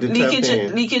theft, but the leakage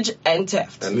and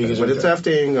theft. But the theft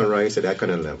ain't gonna rise to that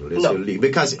kind of level. It's a leak.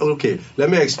 Because let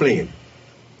me explain.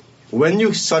 When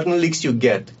you sudden leaks you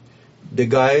get, the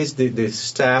guys, the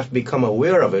staff become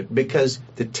aware of it because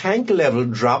the tank level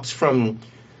drops from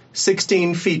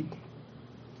 16 feet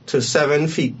to 7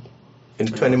 feet in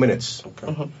 20 minutes.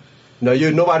 Okay. Now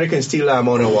nobody can steal that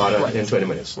amount of water in 20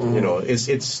 minutes. You know,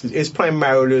 it's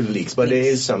primarily leaks, but there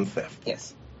is some theft.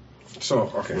 Yes. So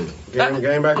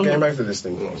getting back to this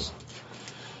thing first.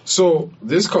 So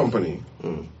this company,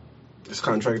 this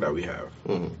contract that we have,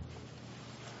 and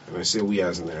I say we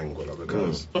as in Anguilla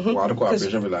because Water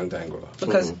Corporation belongs to Anguilla.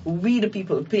 Because we the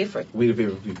people pay for it. We the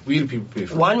people pay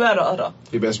for it. One way or the other.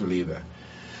 You best believe that.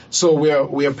 So we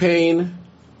are paying,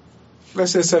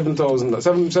 let's say $7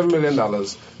 million.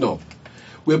 No,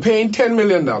 we're paying $10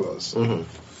 million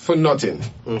for nothing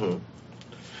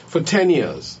for 10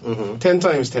 years. 10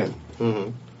 times 10.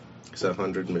 It's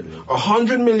 $100 million.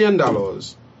 $100 million,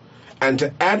 and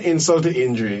to add insult to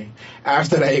injury,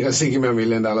 after that you're gonna give me $1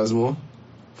 million more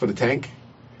for the tank.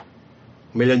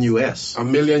 $1 million US. $1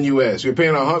 million US.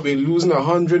 We're losing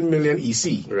 100 million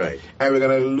EC. Right. And we're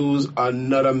gonna lose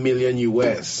another $1 million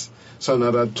US. So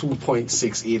another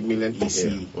 2.68 million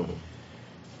EC. Yeah.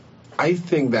 I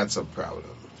think that's a problem.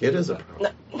 It is a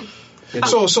problem.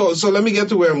 So let me get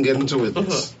to where I'm getting to with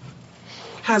this.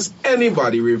 Has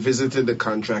anybody revisited the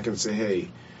contract and say, hey?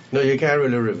 No, you can't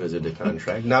really revisit the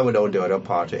contract, not without the other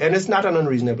party. And it's not an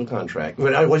unreasonable contract.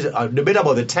 The bit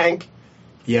about the tank,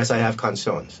 yes, I have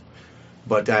concerns.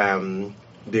 But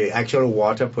the actual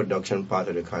water production part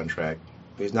of the contract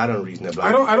is not unreasonable.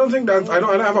 I don't think that I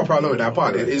don't have a problem with that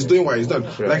part. It's doing what it's done.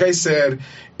 Right. Like I said,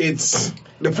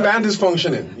 the plant is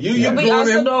functioning. We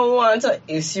also don't want to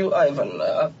issue, Ivan,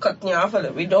 cut me off a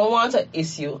little. We don't want to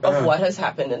issue of what has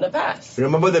happened in the past.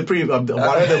 Remember one of the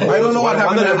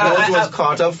boards was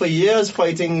caught up for years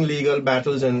fighting legal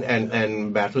battles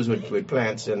and battles with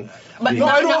plants but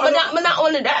not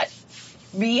only that.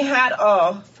 We had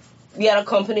a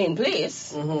company in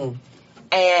place,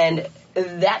 and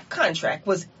that contract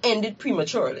was ended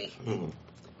prematurely.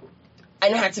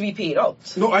 And had to be paid out.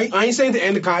 No, I ain't saying to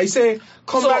end the contract. I say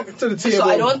come back to the table. So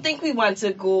I don't think we want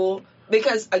to go,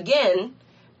 because again,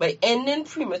 by ending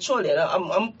prematurely, I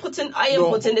am putting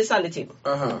this on the table.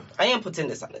 I am putting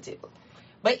this on the table.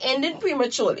 By ending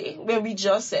prematurely, when we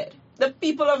just said the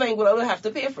people of Anguilla will have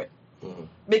to pay for it.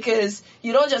 Because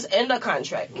you don't just end a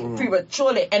contract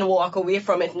prematurely and walk away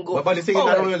from it and go. But the thing is,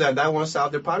 not only that won't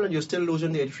solve the problem, you're still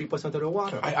losing the 83% of the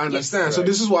water. I understand. Yes. So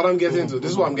this is what I'm getting to.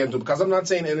 This is what I'm getting to. Because I'm not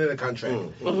saying end the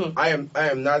contract. I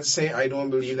am not saying I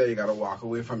don't believe that you got to walk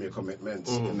away from your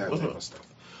commitments and that type of stuff.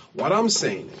 What I'm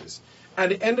saying is, At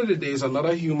the end of the day, it's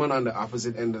another human on the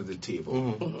opposite end of the table.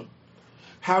 Mm-hmm.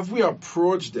 Have we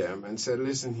approached them and said,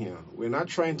 listen here, we're not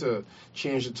trying to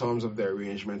change the terms of the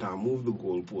arrangement and move the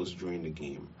goalposts during the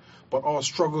game, but our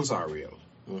struggles are real.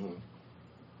 Mm-hmm.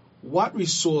 What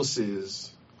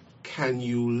resources can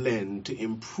you lend to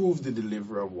improve the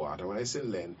delivery of water? When I say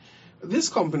lend, this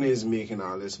company is making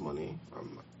all this money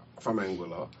from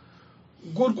Anguilla.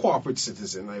 Good corporate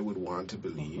citizen, I would want to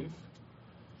believe.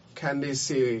 Can they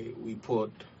say we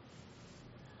put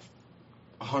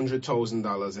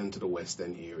 $100,000 into the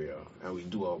western area and we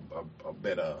do a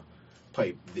better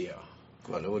pipe there?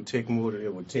 Well, it would take more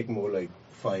like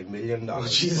 $5 million. Oh,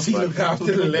 Jesus, he looked after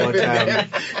the but, leg.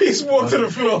 He spoke to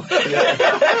the floor.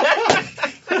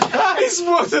 He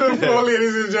spoke to the floor,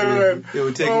 ladies and gentlemen. It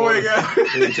would take my God.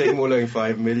 It would take more like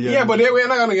 $5 million. Yeah, but we're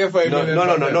not going to get $5 million.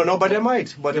 No, but they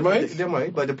might. But They might? They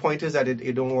might. But the point is that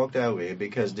it don't work that way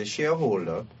because the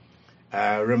shareholder,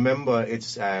 remember,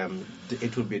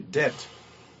 it will be debt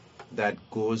that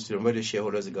goes to, remember, the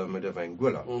shareholder is the government of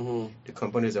Anguilla. Mm-hmm. The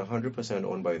company is 100%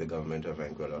 owned by the government of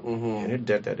Anguilla. Mm-hmm. Any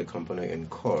debt that the company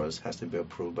incurs has to be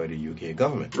approved by the UK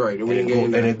government. Right.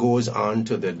 And it goes on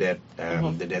to the debt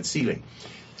ceiling.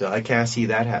 So I can't see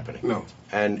that happening. No.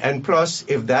 And plus,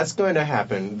 if that's going to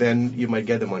happen, then you might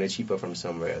get the money cheaper from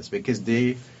somewhere else because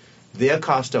their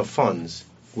cost of funds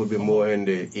would be more in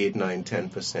the 8, 9,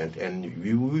 10%, and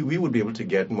we would be able to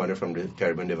get money from the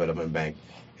Caribbean Development Bank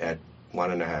at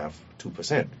 1.5%,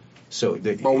 2%. So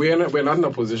but we're not in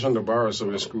a position to borrow, so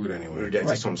we're screwed anyway.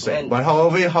 That's what I'm saying. But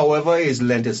however, is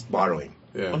lent is borrowing.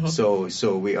 Yeah. So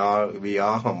we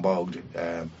are humbugged.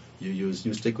 You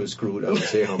stick with screwed, I would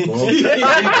say humbugged.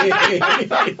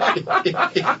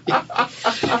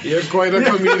 You're quite a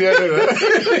comedian.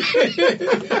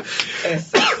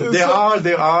 Yes.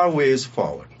 There are ways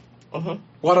forward. Uh-huh.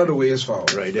 What are the ways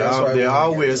forward? Right. There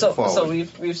are ways forward. So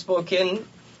we've spoken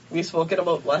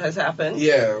about what has happened.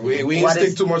 Yeah, we ain't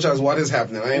stick too much as what is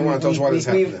happening. I ain't want to touch what is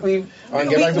happening.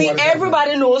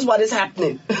 Everybody knows what is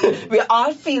happening. We are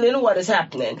all feeling what is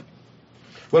happening.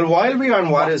 Well, while we're on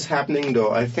what is happening,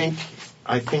 though, I think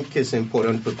it's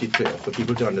important for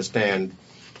people to understand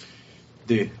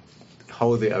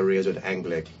how the arrears with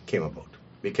Anglic came about,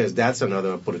 because that's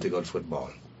another political football.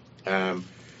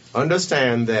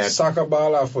 Understand that soccer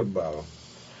ball or football.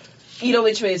 Either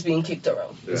which way is being kicked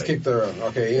around. It's kicked around.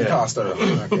 Okay, tossed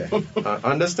around. Okay.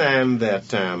 Understand that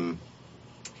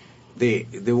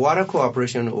the Water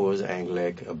Corporation owes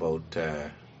Anglic about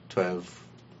 12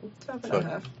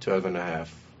 and a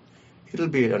half. It'll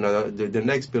be another. The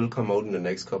next bill come out in the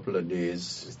next couple of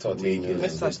days. It's 13 million.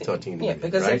 It's 13 million. Yeah,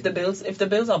 because right? if the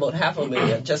bills are about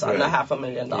 $500,000, just under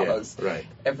 $500,000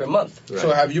 every month. Right.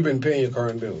 So have you been paying your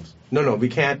current bills? No, we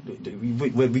can't.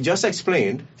 We just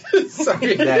explained.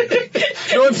 Sorry. That,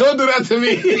 don't do that to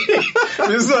me.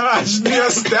 Mr. Ash near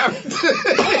stepped.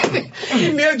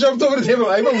 Near jumped over the table.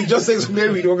 We just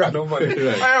explained we don't got no money.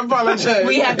 Right. I apologize.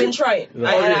 We have been trying.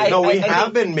 Right. We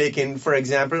have been making, for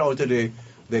example, out of the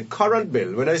current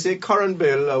bill. When I say current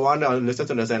bill, I want our listeners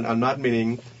to understand, I'm not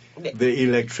meaning the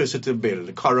electricity bill,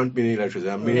 the current meaning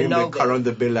electricity. I'm meaning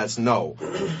the bill that's now.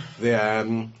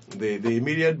 The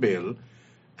immediate bill,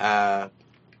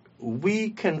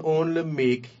 we can only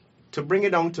make, to bring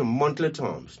it down to monthly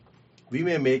terms, we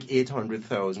may make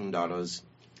 $800,000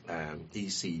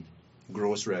 EC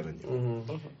gross revenue.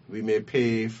 Mm-hmm. We may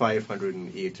pay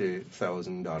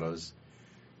 $580,000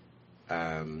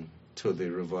 to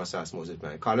the reverse osmosis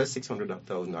plant. Call it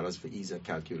 $600,000 for ease of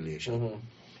calculation.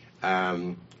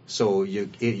 Mm-hmm. So you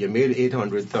made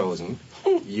 $800,000.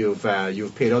 You've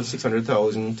paid out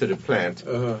 $600,000 to the plant.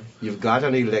 Uh-huh. You've got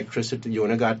an electricity. You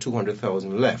only got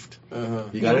 $200,000 left. Uh-huh.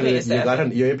 You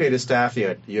ain't pay the staff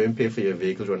yet. You ain't pay for your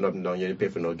vehicles running up and down. You ain't pay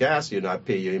for no gas. You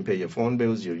ain't pay your phone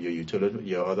bills, your utility,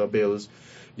 your other bills.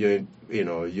 You ain't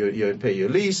pay your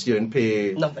lease. You ain't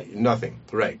pay nothing.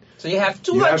 Right. So you have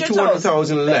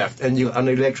 $200,000 left, and an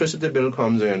electricity bill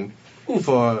comes in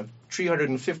for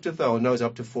 $350,000. Now it's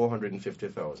up to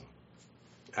 $450,000.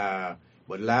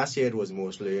 But last year it was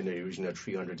mostly in the region of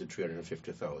 $300,000 to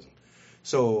 $350,000.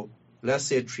 So let's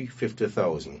say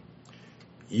 $350,000.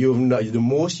 The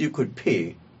most you could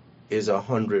pay is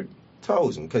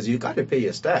 $100,000 because you got to pay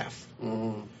your staff.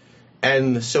 Mm-hmm.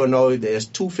 And so now there's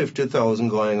 $250,000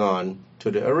 going on to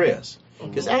the arrears.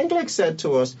 Because Anglic said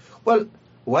to us, well,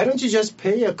 why don't you just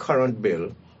pay your current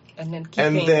bill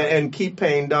and keep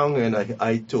paying down? And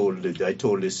I told the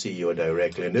CEO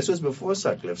directly, and this was before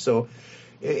Sutcliffe. So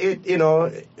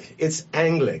it's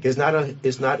Anglic. It's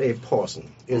not a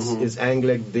person. It's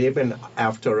Anglic. They've been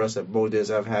after us about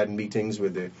this. I've had meetings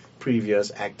with the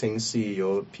previous acting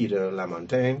CEO, Peter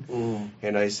Lamontagne,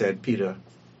 and I said, Peter,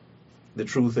 the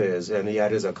truth is, and he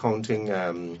had his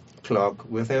accounting clerk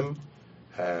with him,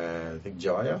 I think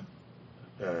Joya,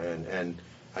 and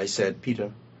I said,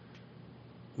 Peter,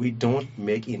 we don't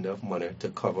make enough money to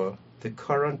cover the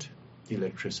current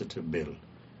electricity bill.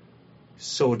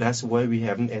 So that's why we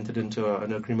haven't entered into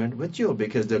an agreement with you,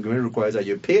 because the agreement requires that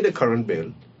you pay the current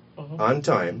bill on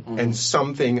time and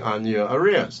something on your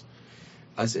arrears.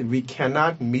 I said, we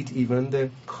cannot meet even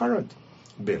the current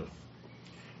bill.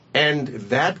 And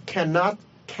that cannot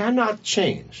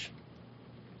change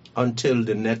until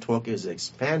the network is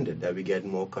expanded, that we get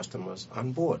more customers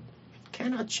on board. It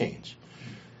cannot change.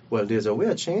 Well, there's a way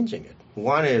of changing it.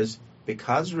 One is,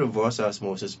 because reverse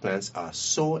osmosis plants are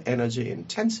so energy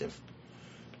intensive,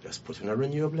 just put in a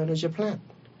renewable energy plant.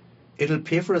 It'll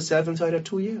pay for itself inside of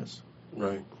 2 years.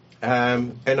 Right.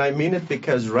 And I mean it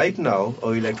because right now,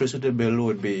 our electricity bill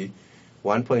would be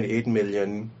 1.8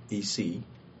 million EC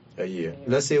a year.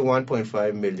 Let's say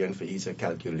 1.5 million for ease of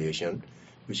calculation,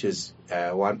 which is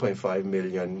 1.5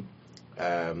 million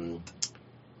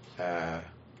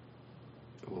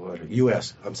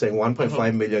US. I'm saying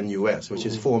 1.5 million US, which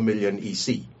is 4 million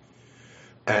EC.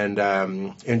 And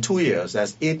in 2 years,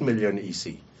 that's 8 million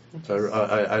EC.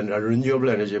 A renewable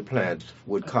energy plant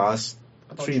would cost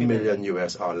 3 million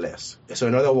US or less. So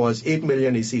in other words, 8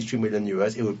 million EC, 3 million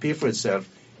US, it would pay for itself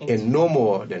in no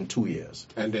more than 2 years.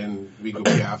 And then we go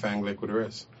pay half Anglic with the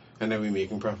rest. And then we're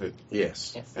making profit.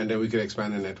 Yes. And then we could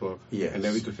expand the network. Yes. And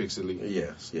then we could fix the leak.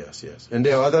 Yes. And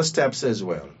there are other steps as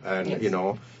well. And,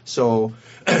 so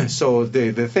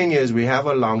the thing is, we have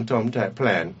a long-term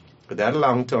plan. But that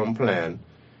long-term plan,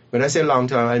 when I say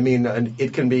long-term, I mean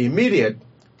it can be immediate.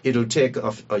 It'll take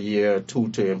a year or two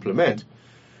to implement.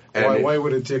 And why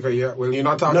would it take a year? Well, you're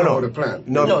not talking about a plan.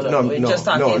 No.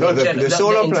 The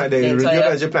solar plant, the renewable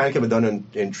energy plant can be done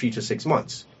in 3 to 6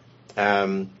 months.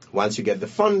 Once you get the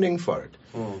funding for it.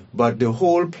 But the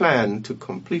whole plan to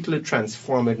completely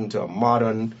transform it into a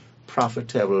modern,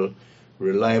 profitable,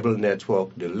 reliable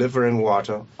network, delivering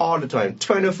water all the time,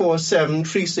 24/7,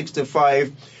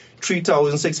 365,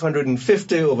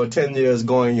 3,650 over 10 years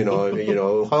going,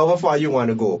 however far you want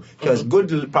to go. Because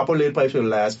good, proper laid pipes will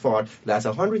last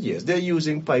 100 years. They're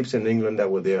using pipes in England that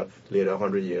were there later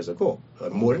 100 years ago,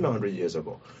 more than 100 years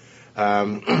ago.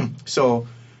 So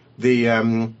we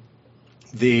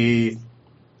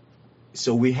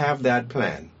have that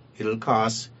plan. It'll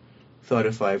cost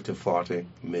 35 to 40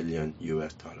 million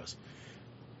US dollars.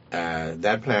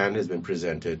 That plan has been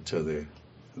presented to the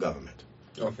government.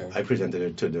 Okay. I presented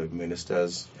it to the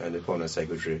ministers and the permanent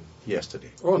secretary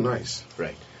yesterday. Oh, nice.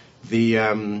 Right.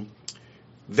 Then,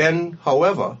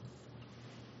 however,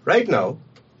 right now,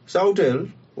 South Hill,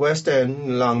 West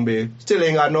End, Long Bay still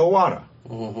ain't got no water.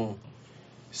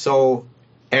 So,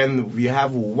 and we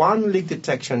have one leak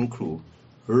detection crew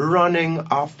running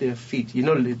off their feet.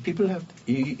 People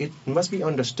it must be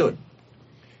understood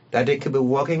that they could be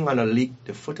working on a leak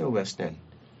the foot of West End,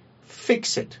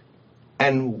 fix it,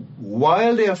 and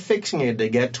while they are fixing it, they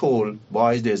get told,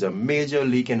 boys, there's a major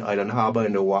leak in Island Harbor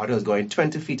and the water is going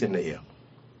 20 feet in the air.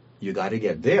 You got to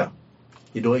get there.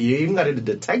 You even got to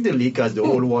detect the leak because the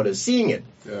whole water is seeing it.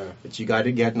 Yeah. But you got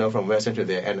to get now from West End to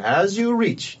there. And as you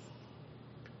reach,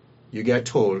 you get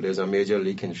told there's a major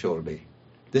leak in Shoal Bay.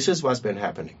 This is what's been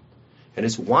happening. And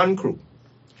it's one crew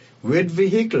with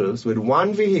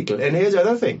one vehicle. And here's the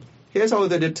other thing. Here's how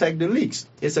they detect the leaks.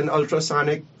 It's an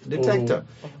ultrasonic detector.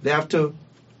 They have to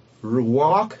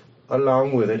walk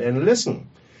along with it and listen.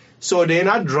 So they're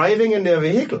not driving in their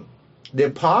vehicle. They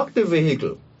park the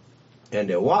vehicle and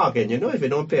they walk. And if you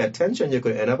don't pay attention, you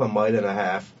could end up 1.5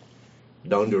 miles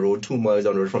down the road, 2 miles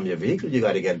down the road from your vehicle. You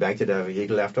got to get back to the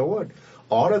vehicle afterward.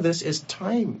 All of this is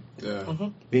time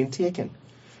being taken.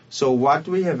 So what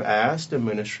we have asked the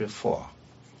ministry for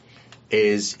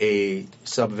is a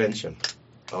subvention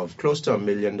of close to $1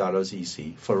 million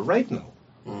EC for right now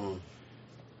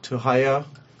to hire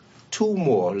 2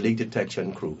 more leak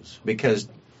detection crews, because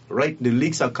the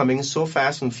leaks are coming so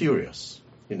fast and furious.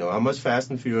 How much fast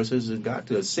and furious has it got?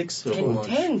 6 or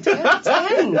 10. There are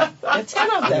 10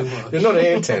 of them. No,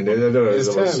 they ain't 10.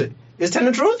 It's 10. Is 10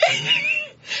 the truth?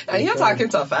 And you're talking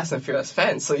to a Fast and Furious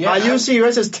fan, so yeah. Are you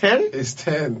serious? It's 10? It's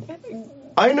 10.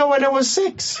 I know when it was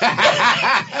 6.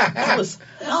 That was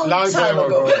a long time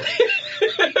ago.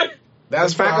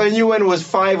 That's back I knew when it was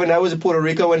 5, and I was in Puerto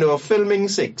Rico when they were filming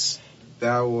 6.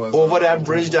 That was over that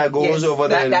bridge that goes over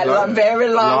that very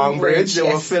long bridge. They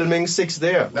were filming 6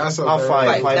 there. That's a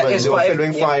 5. They were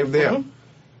filming 5 there.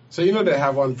 So they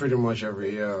have one pretty much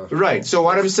every year. Right. So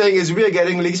what I'm saying is we are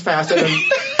getting leaks faster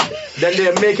than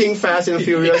they're making Fast and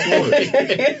Furious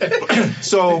movies.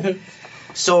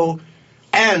 So,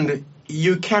 and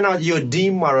you're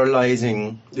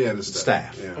demoralizing the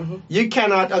staff. Yeah.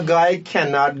 A guy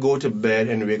cannot go to bed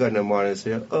and wake up in the morning and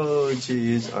say, oh,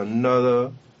 geez,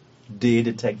 another day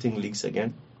detecting leaks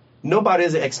again. Nobody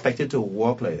is expected to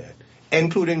work like that,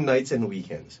 including nights and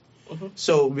weekends.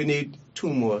 So we need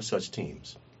 2 more such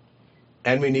teams.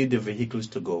 And we need the vehicles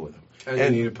to go with them.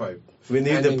 And you need a pipe. We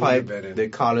need the pipe, the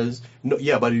collars. No,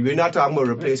 yeah, but we're not talking about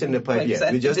replacing the pipe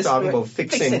yet. We're just talking about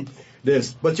fixing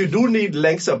this. But you do need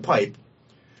lengths of pipe,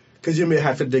 because you may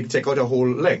have to take out a whole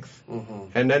length.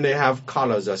 And then they have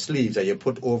collars or sleeves that you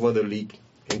put over the leak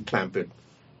and clamp it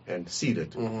and seal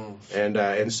it.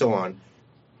 And so on.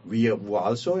 We were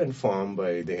also informed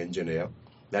by the engineer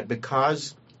that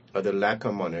because of the lack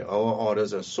of money, our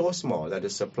orders are so small that the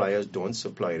suppliers don't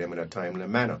supply them in a timely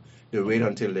manner. They wait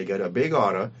until they get a big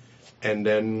order, and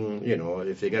then,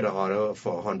 if they get an order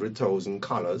for 100,000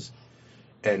 collars,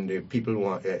 and the people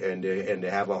want, and they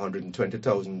have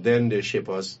 120,000, then they ship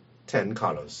us 10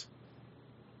 collars,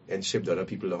 and ship the other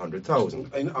people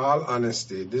 100,000. In all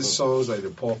honesty, this sounds like the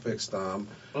perfect storm,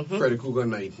 Freddy Krueger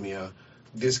nightmare.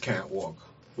 This can't work.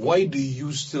 Why do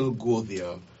you still go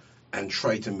there and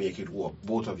try to make it work,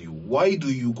 both of you? Why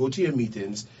do you go to your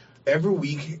meetings every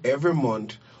week, every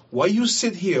month? Why you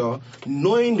sit here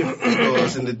knowing the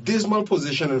figures in the dismal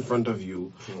position in front of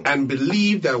you and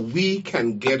believe that we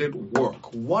can get it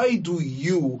work? Why do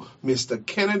you, Mr.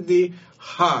 Kennedy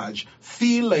Hodge,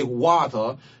 feel like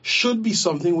water should be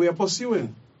something we are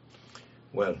pursuing?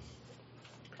 Well,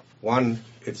 one,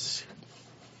 it's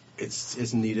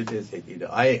needed.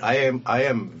 I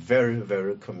am very,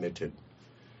 very committed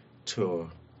to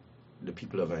the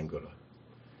people of Anguilla.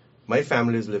 My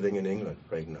family is living in England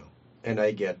right now, and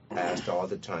I get asked all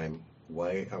the time,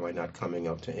 why am I not coming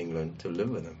up to England to live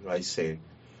with them? I say,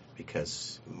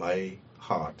 because my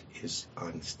heart is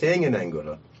on staying in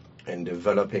Anguilla and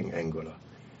developing Anguilla.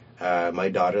 My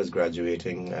daughter is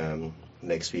graduating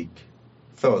next week,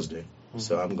 Thursday,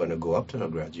 so I'm going to go up to her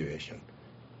graduation.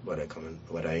 But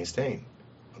I ain't staying.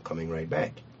 I'm coming right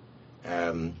back.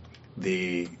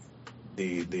 The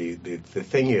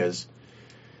thing is,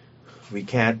 we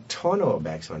can't turn our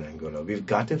backs on Anguilla. We've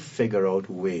got to figure out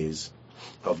ways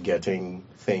of getting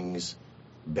things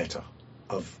better,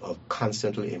 of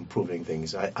constantly improving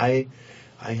things. I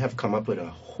have come up with a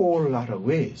whole lot of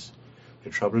ways. The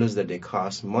trouble is that they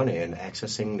cost money, and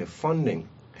accessing the funding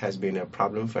has been a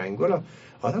problem for Anguilla.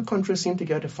 Other countries seem to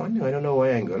get the funding. I don't know why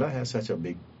Anguilla has such a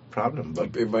big problem.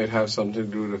 But it might have something to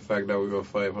do with the fact that we were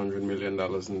 $500 million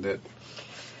in debt.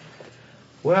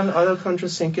 Well, other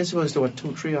countries think it was 2 or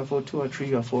 3 or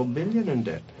 4 billion in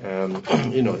debt. And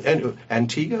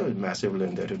Antigua is massively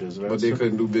indebted as well. But they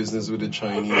can do business with the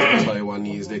Chinese and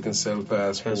Taiwanese. They can sell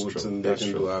passports and they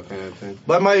can do that kind of thing.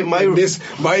 But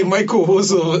my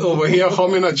co-host over here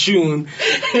humming a tune,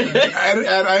 and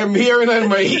I'm hearing in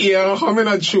my ear humming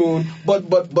a tune.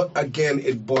 But again,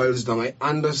 it boils down. I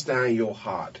understand your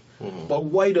heart, but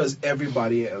why does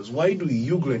everybody else? Why do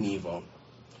you, Glenneva,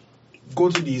 go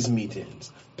to these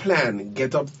meetings, plan,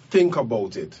 get up, think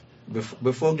about it?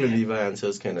 Before Glenneva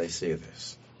answers, can I say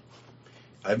this?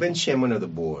 I've been chairman of the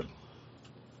board.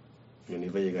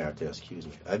 Glenneva, you're going to have to excuse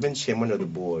me. I've been chairman of the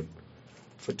board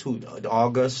for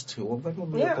August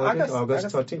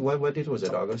 13th. What date was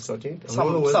it? August 13th? It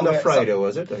wasn't a Friday,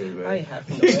 was it? I have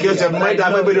no Because idea.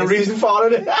 that might be the reason for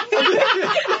it.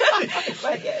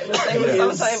 But yeah, it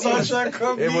was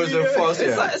sometime It was the first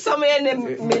year. Somewhere in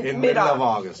the middle of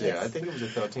August, yeah. I think it was the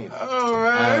 13th. All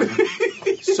right.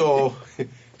 So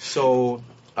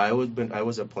I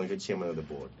was appointed chairman of the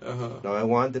board. Now I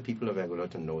want the people of Anguilla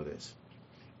to know this.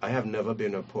 I have never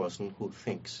been a person who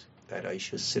thinks that I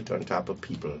should sit on top of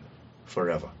people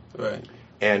forever. Right.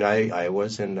 And I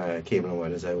was in Cable and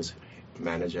Wireless. I was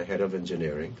manager, head of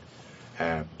engineering,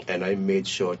 and I made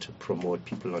sure to promote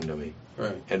people under me.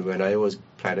 Right. And when I was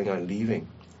planning on leaving,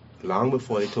 long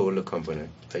before I told the company,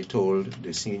 I told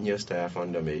the senior staff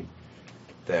under me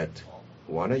that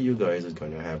one of you guys is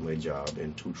going to have my job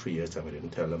in 2-3 years time. I didn't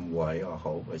tell them why or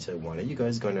how. I said, one of you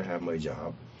guys is going to have my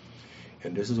job,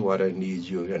 and this is what I need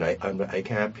you. And I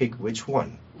can't pick which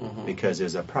one because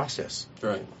there's a process.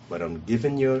 Right. But I'm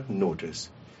giving you notice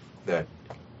that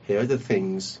here are the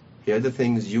things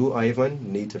you,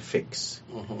 Ivan, need to fix.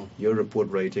 Your report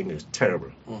writing is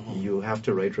terrible. You have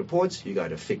to write reports, you got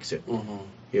to fix it.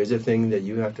 Here's the thing that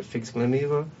you have to fix,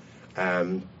 Glenneva.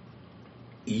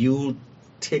 You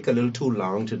take a little too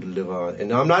long to deliver.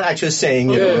 And I'm not actually saying,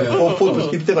 That's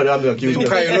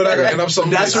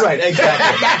right,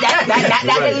 exactly.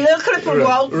 That little clip from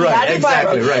Walt. Right,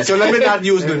 exactly, right. So let me not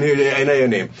use your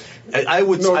name.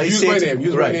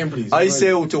 Use my name, please. I say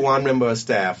to one member of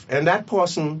staff, and that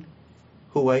person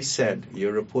who I said,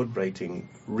 your report writing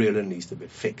really needs to be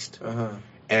fixed.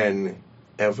 And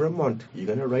every month, you're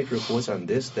going to write reports on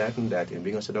this, that, and that, and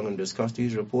we're going to sit down and discuss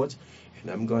these reports,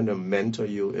 and I'm going to mentor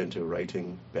you into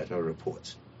writing better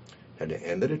reports. At the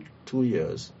end of the 2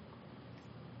 years,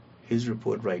 his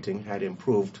report writing had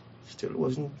improved. Still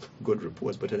wasn't good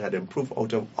reports, but it had improved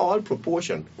out of all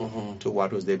proportion to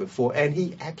what was there before, and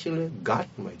he actually got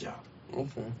my job.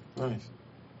 Okay, nice.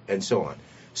 And so on.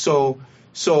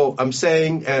 So I'm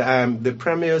saying the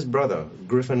Premier's brother,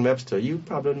 Griffin Webster, you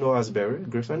probably know Asbury,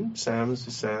 Griffin, Sam,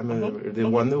 the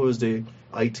one who was the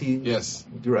IT, yes,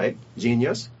 right,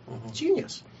 genius.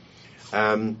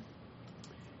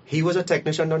 He was a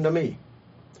technician under me.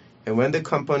 And when the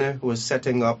company was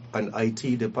setting up an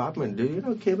IT department, do you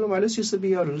know Cable and Wireless used to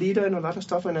be a leader in a lot of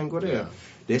stuff in Anguilla? Yeah.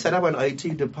 They set up an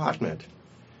IT department.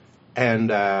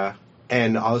 And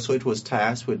also it was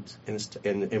tasked with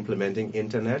in implementing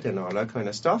internet and all that kind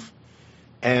of stuff.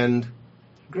 And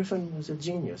Griffin was a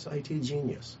genius, IT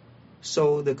genius.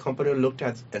 So the company looked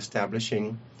at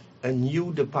establishing a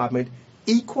new department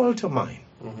equal to mine.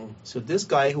 So this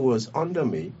guy who was under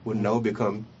me would now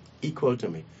become equal to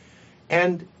me.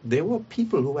 And there were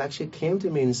people who actually came to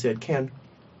me and said, Ken,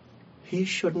 he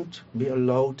shouldn't be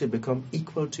allowed to become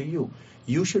equal to you.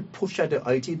 You should push that the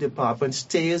IT department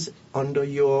stays under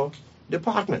your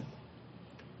department.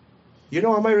 You know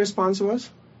what my response was?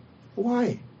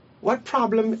 Why? What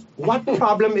problem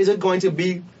is it going to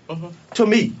be to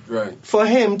me? Right. For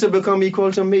him to become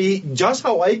equal to me, just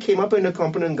how I came up in the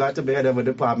company and got to be head of a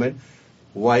department,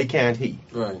 why can't he?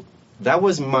 Right. That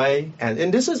was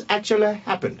and this has actually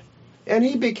happened. And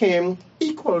he became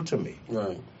equal to me.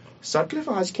 Right. Sutcliffe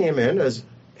Hodge came in as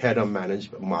head of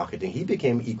management marketing. He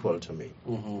became equal to me,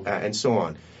 and so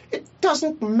on. It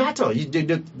doesn't matter.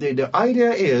 The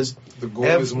idea is the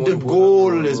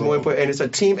goal is more important, and it's a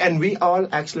team. And we all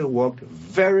actually worked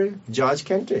very. George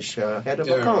Kentish, head of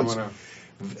accounts,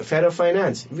 head of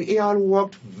finance. We all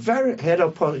worked very head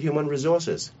of human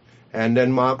resources, and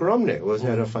then Mark Romney was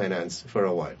head of finance for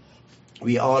a while.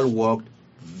 We all worked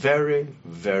very,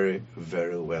 very,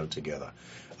 very well together.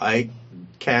 I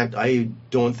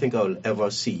don't think I'll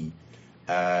ever see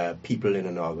people in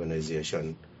an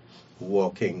organization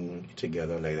working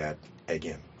together like that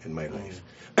again in my life.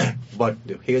 But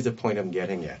here's the point I'm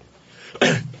getting at.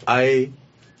 I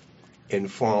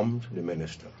informed the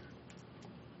minister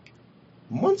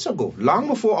months ago, long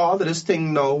before all of this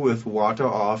thing now with water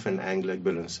off and Anglic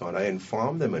bill and so on. I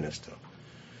informed the minister.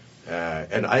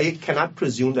 And I cannot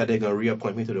presume that they're going to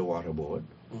reappoint me to the water board.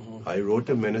 I wrote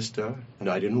the minister, and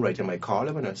I didn't write him. I called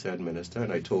him and I said, Minister,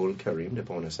 and I told Kareem, the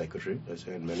permanent secretary, I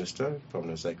said, Minister,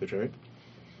 permanent secretary,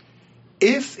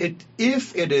 if it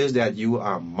is that you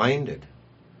are minded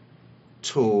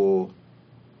to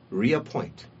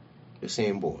reappoint the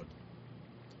same board,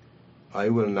 I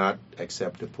will not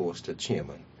accept the post of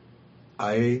chairman.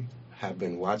 I have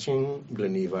been watching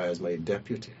Glenneva as my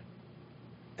deputy,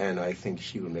 and I think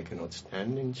she will make an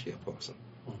outstanding chairperson.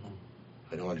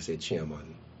 I don't want to say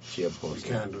chairman, chairperson.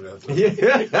 You can't do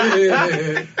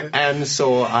that. And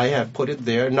so I have put it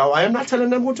there. Now, I am not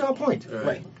telling them who to appoint.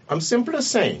 Right. I'm simply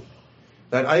saying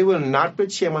that I will not be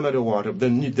chairman of the water.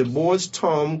 The board's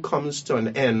term comes to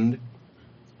an end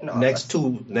next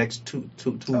 3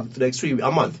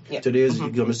 a month. Yeah. Today is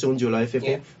soon July 15th,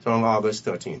 Yeah. so on August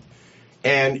 13th.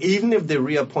 And even if they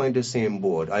reappoint the same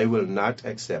board, I will not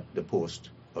accept the post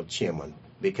of chairman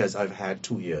because I've had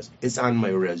 2 years. It's on my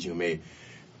resume.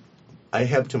 I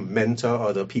help to mentor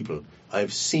other people.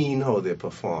 I've seen how they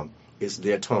perform. It's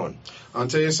their turn. I'll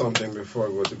tell you something before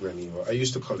I go to Glenneva. I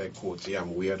used to collect quotes. Yeah,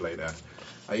 I'm weird like that.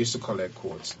 I used to collect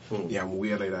quotes. Yeah, I'm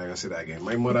weird like that. I'm going to say that again.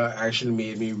 My mother actually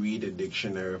made me read a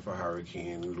dictionary for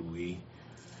Hurricane Louis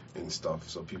and stuff.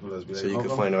 So people just be like, So you can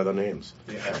find other names.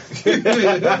 Yeah.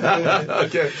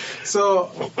 Okay.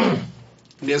 So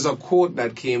there's a quote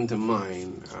that came to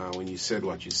mind when you said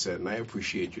what you said, and I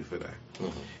appreciate you for that.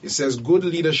 It says, good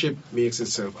leadership makes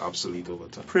itself obsolete over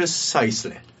time.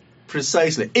 Precisely.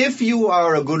 If you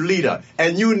are a good leader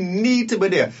and you need to be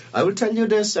there, I will tell you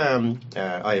this,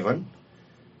 Ivan.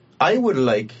 I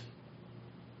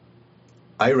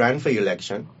ran for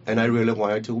election and I really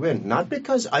wanted to win. Not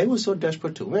because I was so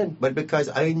desperate to win, but because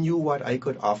I knew what I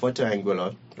could offer to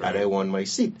Anguilla and I won my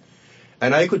seat.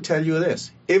 And I could tell you this,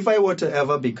 if I were to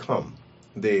ever become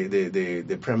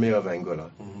the Premier of Anguilla,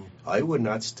 I would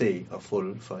not stay a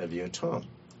full 5-year term.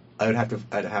 I'd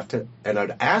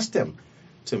ask them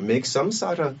to make some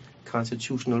sort of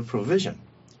constitutional provision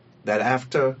that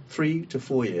after 3 to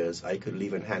 4 years I could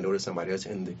leave and hand over to somebody else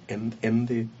in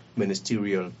the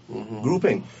ministerial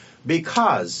grouping,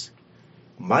 because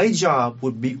My job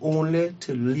would be only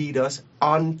to lead us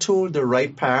onto the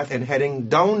right path and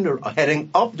heading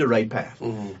up the right path.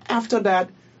 Mm-hmm. After that,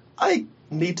 I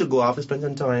need to go off and spend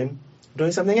some time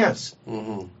doing something else.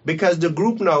 Mm-hmm. Because the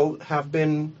group now have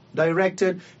been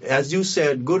directed, as you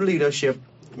said, good leadership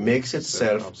makes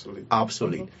itself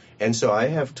obsolete. Mm-hmm. And so I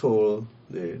have told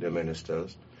the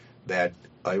ministers that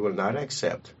I will not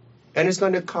accept. And it's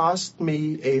going to cost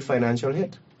me a financial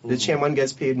hit. The chairman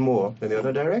gets paid more than the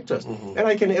other directors. Mm-hmm. And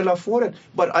I can ill afford it.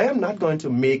 But I am not going to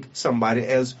make somebody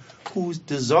else who's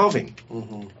deserving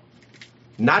Mm-hmm.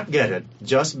 not get it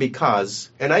just because.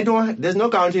 And there's no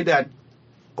guarantee that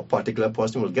a particular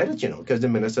person will get it, because the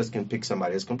ministers can pick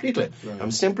somebody else completely. Right.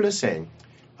 I'm simply saying,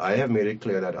 I have made it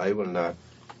clear that I will not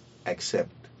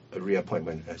accept a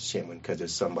reappointment as chairman because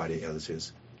it's somebody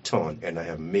else's turn. And I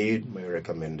have made my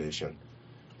recommendation.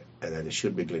 And that it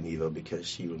should be Glenneva because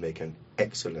she will make an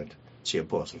excellent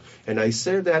chairperson. And I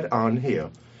say that on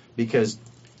here because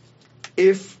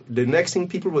if the next thing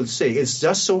people will say, it's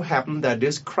just so happened that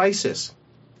this crisis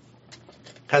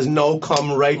has now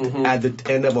come right at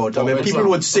the end of our time. And people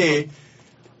would say,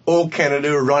 oh, Kennedy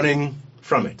running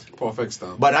from it. Perfect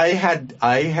stuff. But I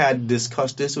had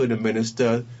discussed this with the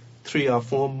minister 3 or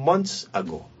 4 months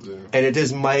ago. Yeah. And it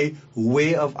is my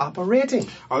way of operating.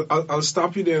 I'll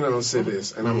stop you there and I'll say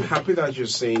this. And I'm happy that you're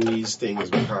saying these things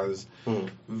because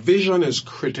vision is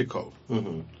critical.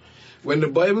 Mm-hmm. When the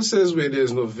Bible says where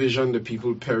there's no vision, the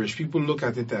people perish, people look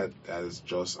at it as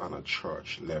just on a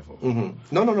church level.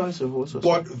 Mm-hmm. No, it's also.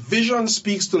 But vision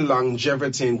speaks to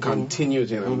longevity and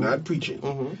continuity, and I'm not preaching.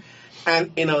 Mm-hmm.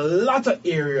 And in a lot of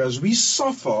areas, we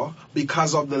suffer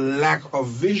because of the lack of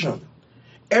vision.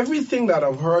 Everything that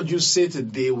I've heard you say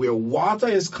today where water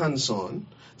is concerned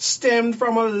stemmed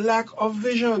from a lack of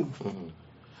vision. Mm-hmm.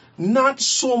 Not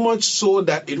so much so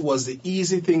that it was the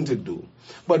easy thing to do,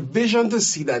 but vision to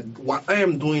see that what I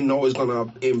am doing now is going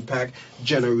to impact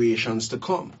generations to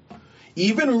come.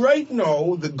 Even right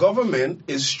now, the government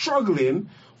is struggling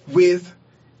with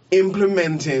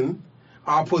implementing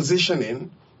our positioning,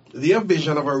 their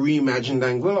vision of a reimagined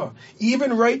Anguilla.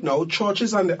 Even right now,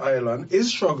 churches on the island is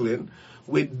struggling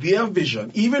with their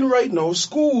vision. Even right now,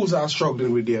 schools are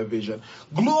struggling with their vision.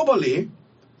 Globally,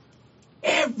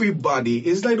 everybody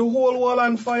is like the whole world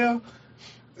on fire.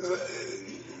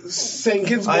 St.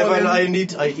 Kitts Ivan,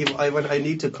 I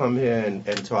need to come here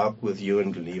and talk with you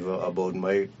and Glenneva about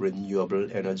my renewable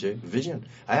energy vision.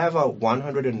 I have a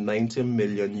 $190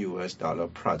 million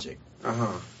project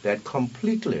that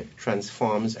completely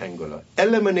transforms Anguilla,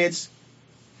 eliminates.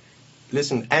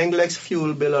 Listen, Anguilla's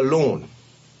fuel bill alone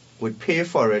would pay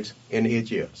for it in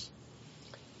 8 years.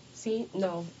 See,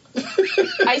 no.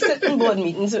 I sit in board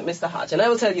meetings with Mr. Hodge, and I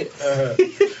will tell you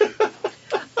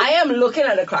I am looking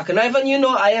at the clock, and Ivan,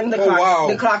 I am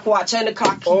the clock watcher and the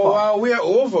clock keeper. Oh, wow, we are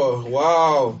over.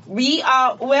 Wow. We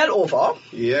are well over.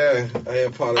 Yeah, I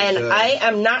apologize. And I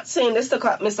am not saying this to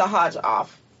cut Mr. Hodge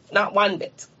off, not one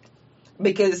bit,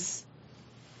 because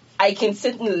I can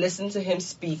sit and listen to him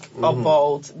speak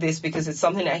about this because it's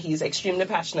something that he's extremely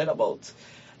passionate about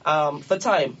for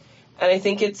time. And I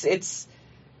think it's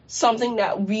something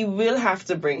that we will have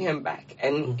to bring him back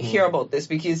and hear about this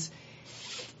because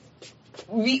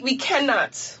we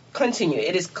cannot continue.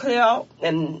 It is clear,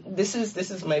 and this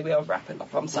is my way of wrapping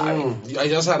up. I'm sorry. I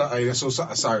just had an idea. So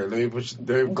sorry. Let me push.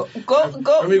 Go let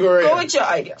me go right go with your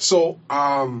idea. So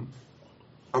I'm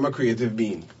a creative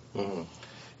being, and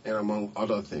among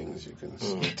other things, you can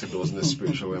speak to those in the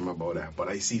spiritual realm about that. But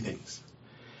I see things,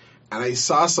 and I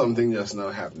saw something just now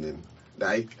happening.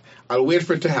 That I'll wait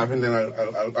for it to happen, then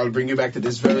I'll bring you back to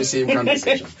this very same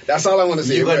conversation. That's all I want to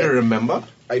say. You got to remember?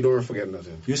 I don't forget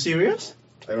nothing. You serious?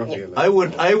 I don't forget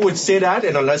nothing. I would say that,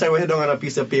 and unless I write it down on a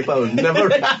piece of paper, I will never.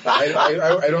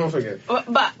 I don't forget.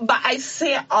 But I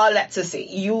say all that to say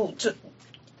you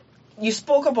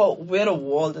spoke about where the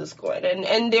world is going,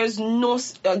 and there's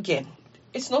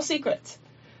it's no secret.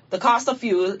 The cost of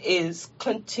fuel is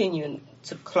continuing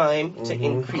to climb, to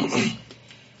increase.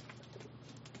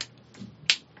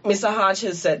 Mr. Hodge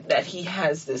has said that he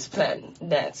has this plan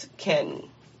that can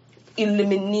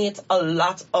eliminate a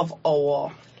lot of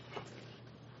our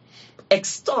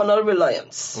external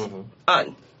reliance.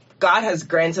 And God has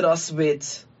granted us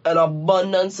with an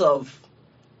abundance of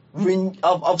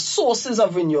sources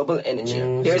of renewable energy.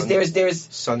 There's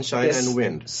sunshine and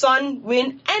wind. Sun,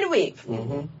 wind, and wave.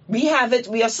 We have it.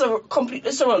 We are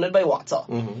completely surrounded by water.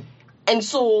 And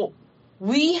so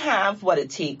we have what it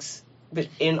takes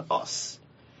within us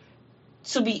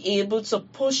to be able to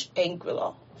push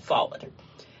Anguilla forward.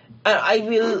 And I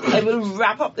will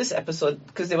wrap up this episode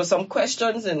because there were some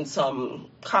questions and some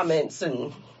comments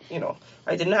and,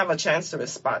 I didn't have a chance to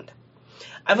respond.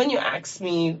 And when you ask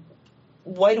me,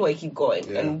 why do I keep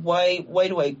going and why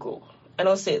do I go? And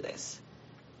I'll say this.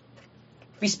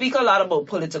 We speak a lot about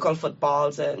political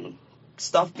footballs and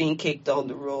stuff being kicked down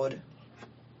the road.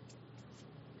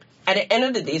 At the end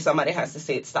of the day, somebody has to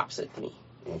say it stops with me.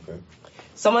 Okay.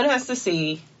 Someone has to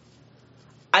say,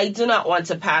 I do not want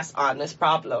to pass on this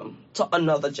problem to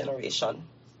another generation.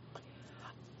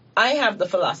 I have the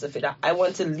philosophy that I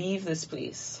want to leave this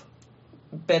place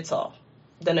better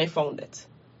than I found it.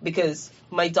 Because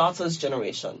my daughter's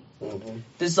generation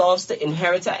deserves to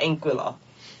inherit an Anguilla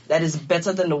that is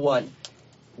better than the one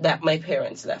that my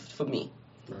parents left for me.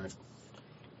 Right.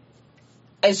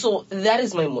 And so that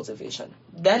is my motivation.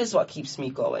 That is what keeps me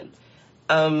going.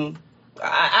 I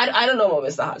don't know what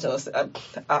Mr. Hodge.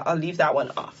 I'll leave that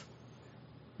one off.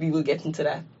 We will get into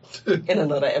that in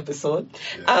another episode.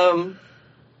 Yeah.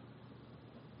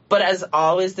 But as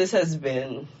always, this has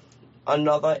been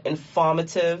another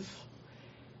informative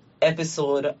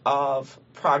episode of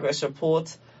Progress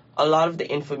Report. A lot of the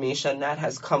information that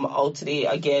has come out today,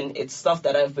 again, it's stuff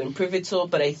that I've been privy to,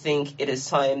 but I think it is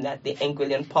time that the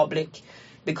Anguillan public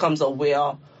becomes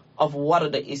aware of what are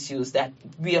the issues that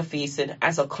we are facing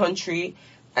as a country,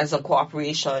 as a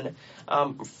corporation,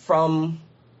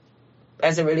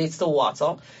 as it relates to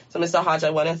water. So, Mr. Hodge,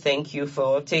 I want to thank you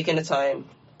for taking the time,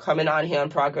 coming on here on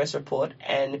Progress Report,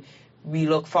 and we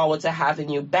look forward to having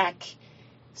you back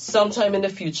sometime in the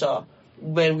future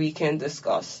when we can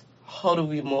discuss how do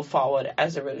we move forward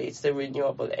as it relates to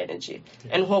renewable energy.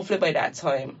 And hopefully by that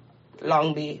time,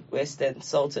 Long Bay, Western,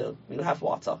 South Hill, we'll have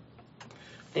water.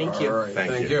 Thank you. All right.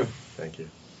 Thank you. Thank you.